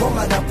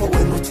bonga lapho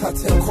wena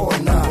uthathe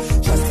khona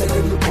Just a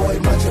little boy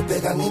manje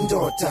bheka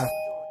ngindoda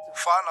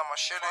Fana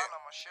masheleni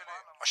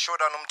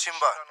Mashoda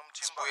nomthimba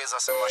sibuye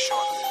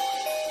zasemashoda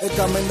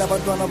Egameni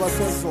labantwana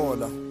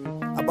basezola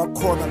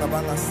abakhona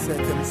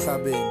nabangasekho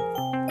emhlabeni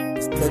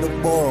sicela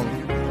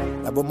ukubonga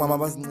labo mama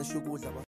bazincisha ukudla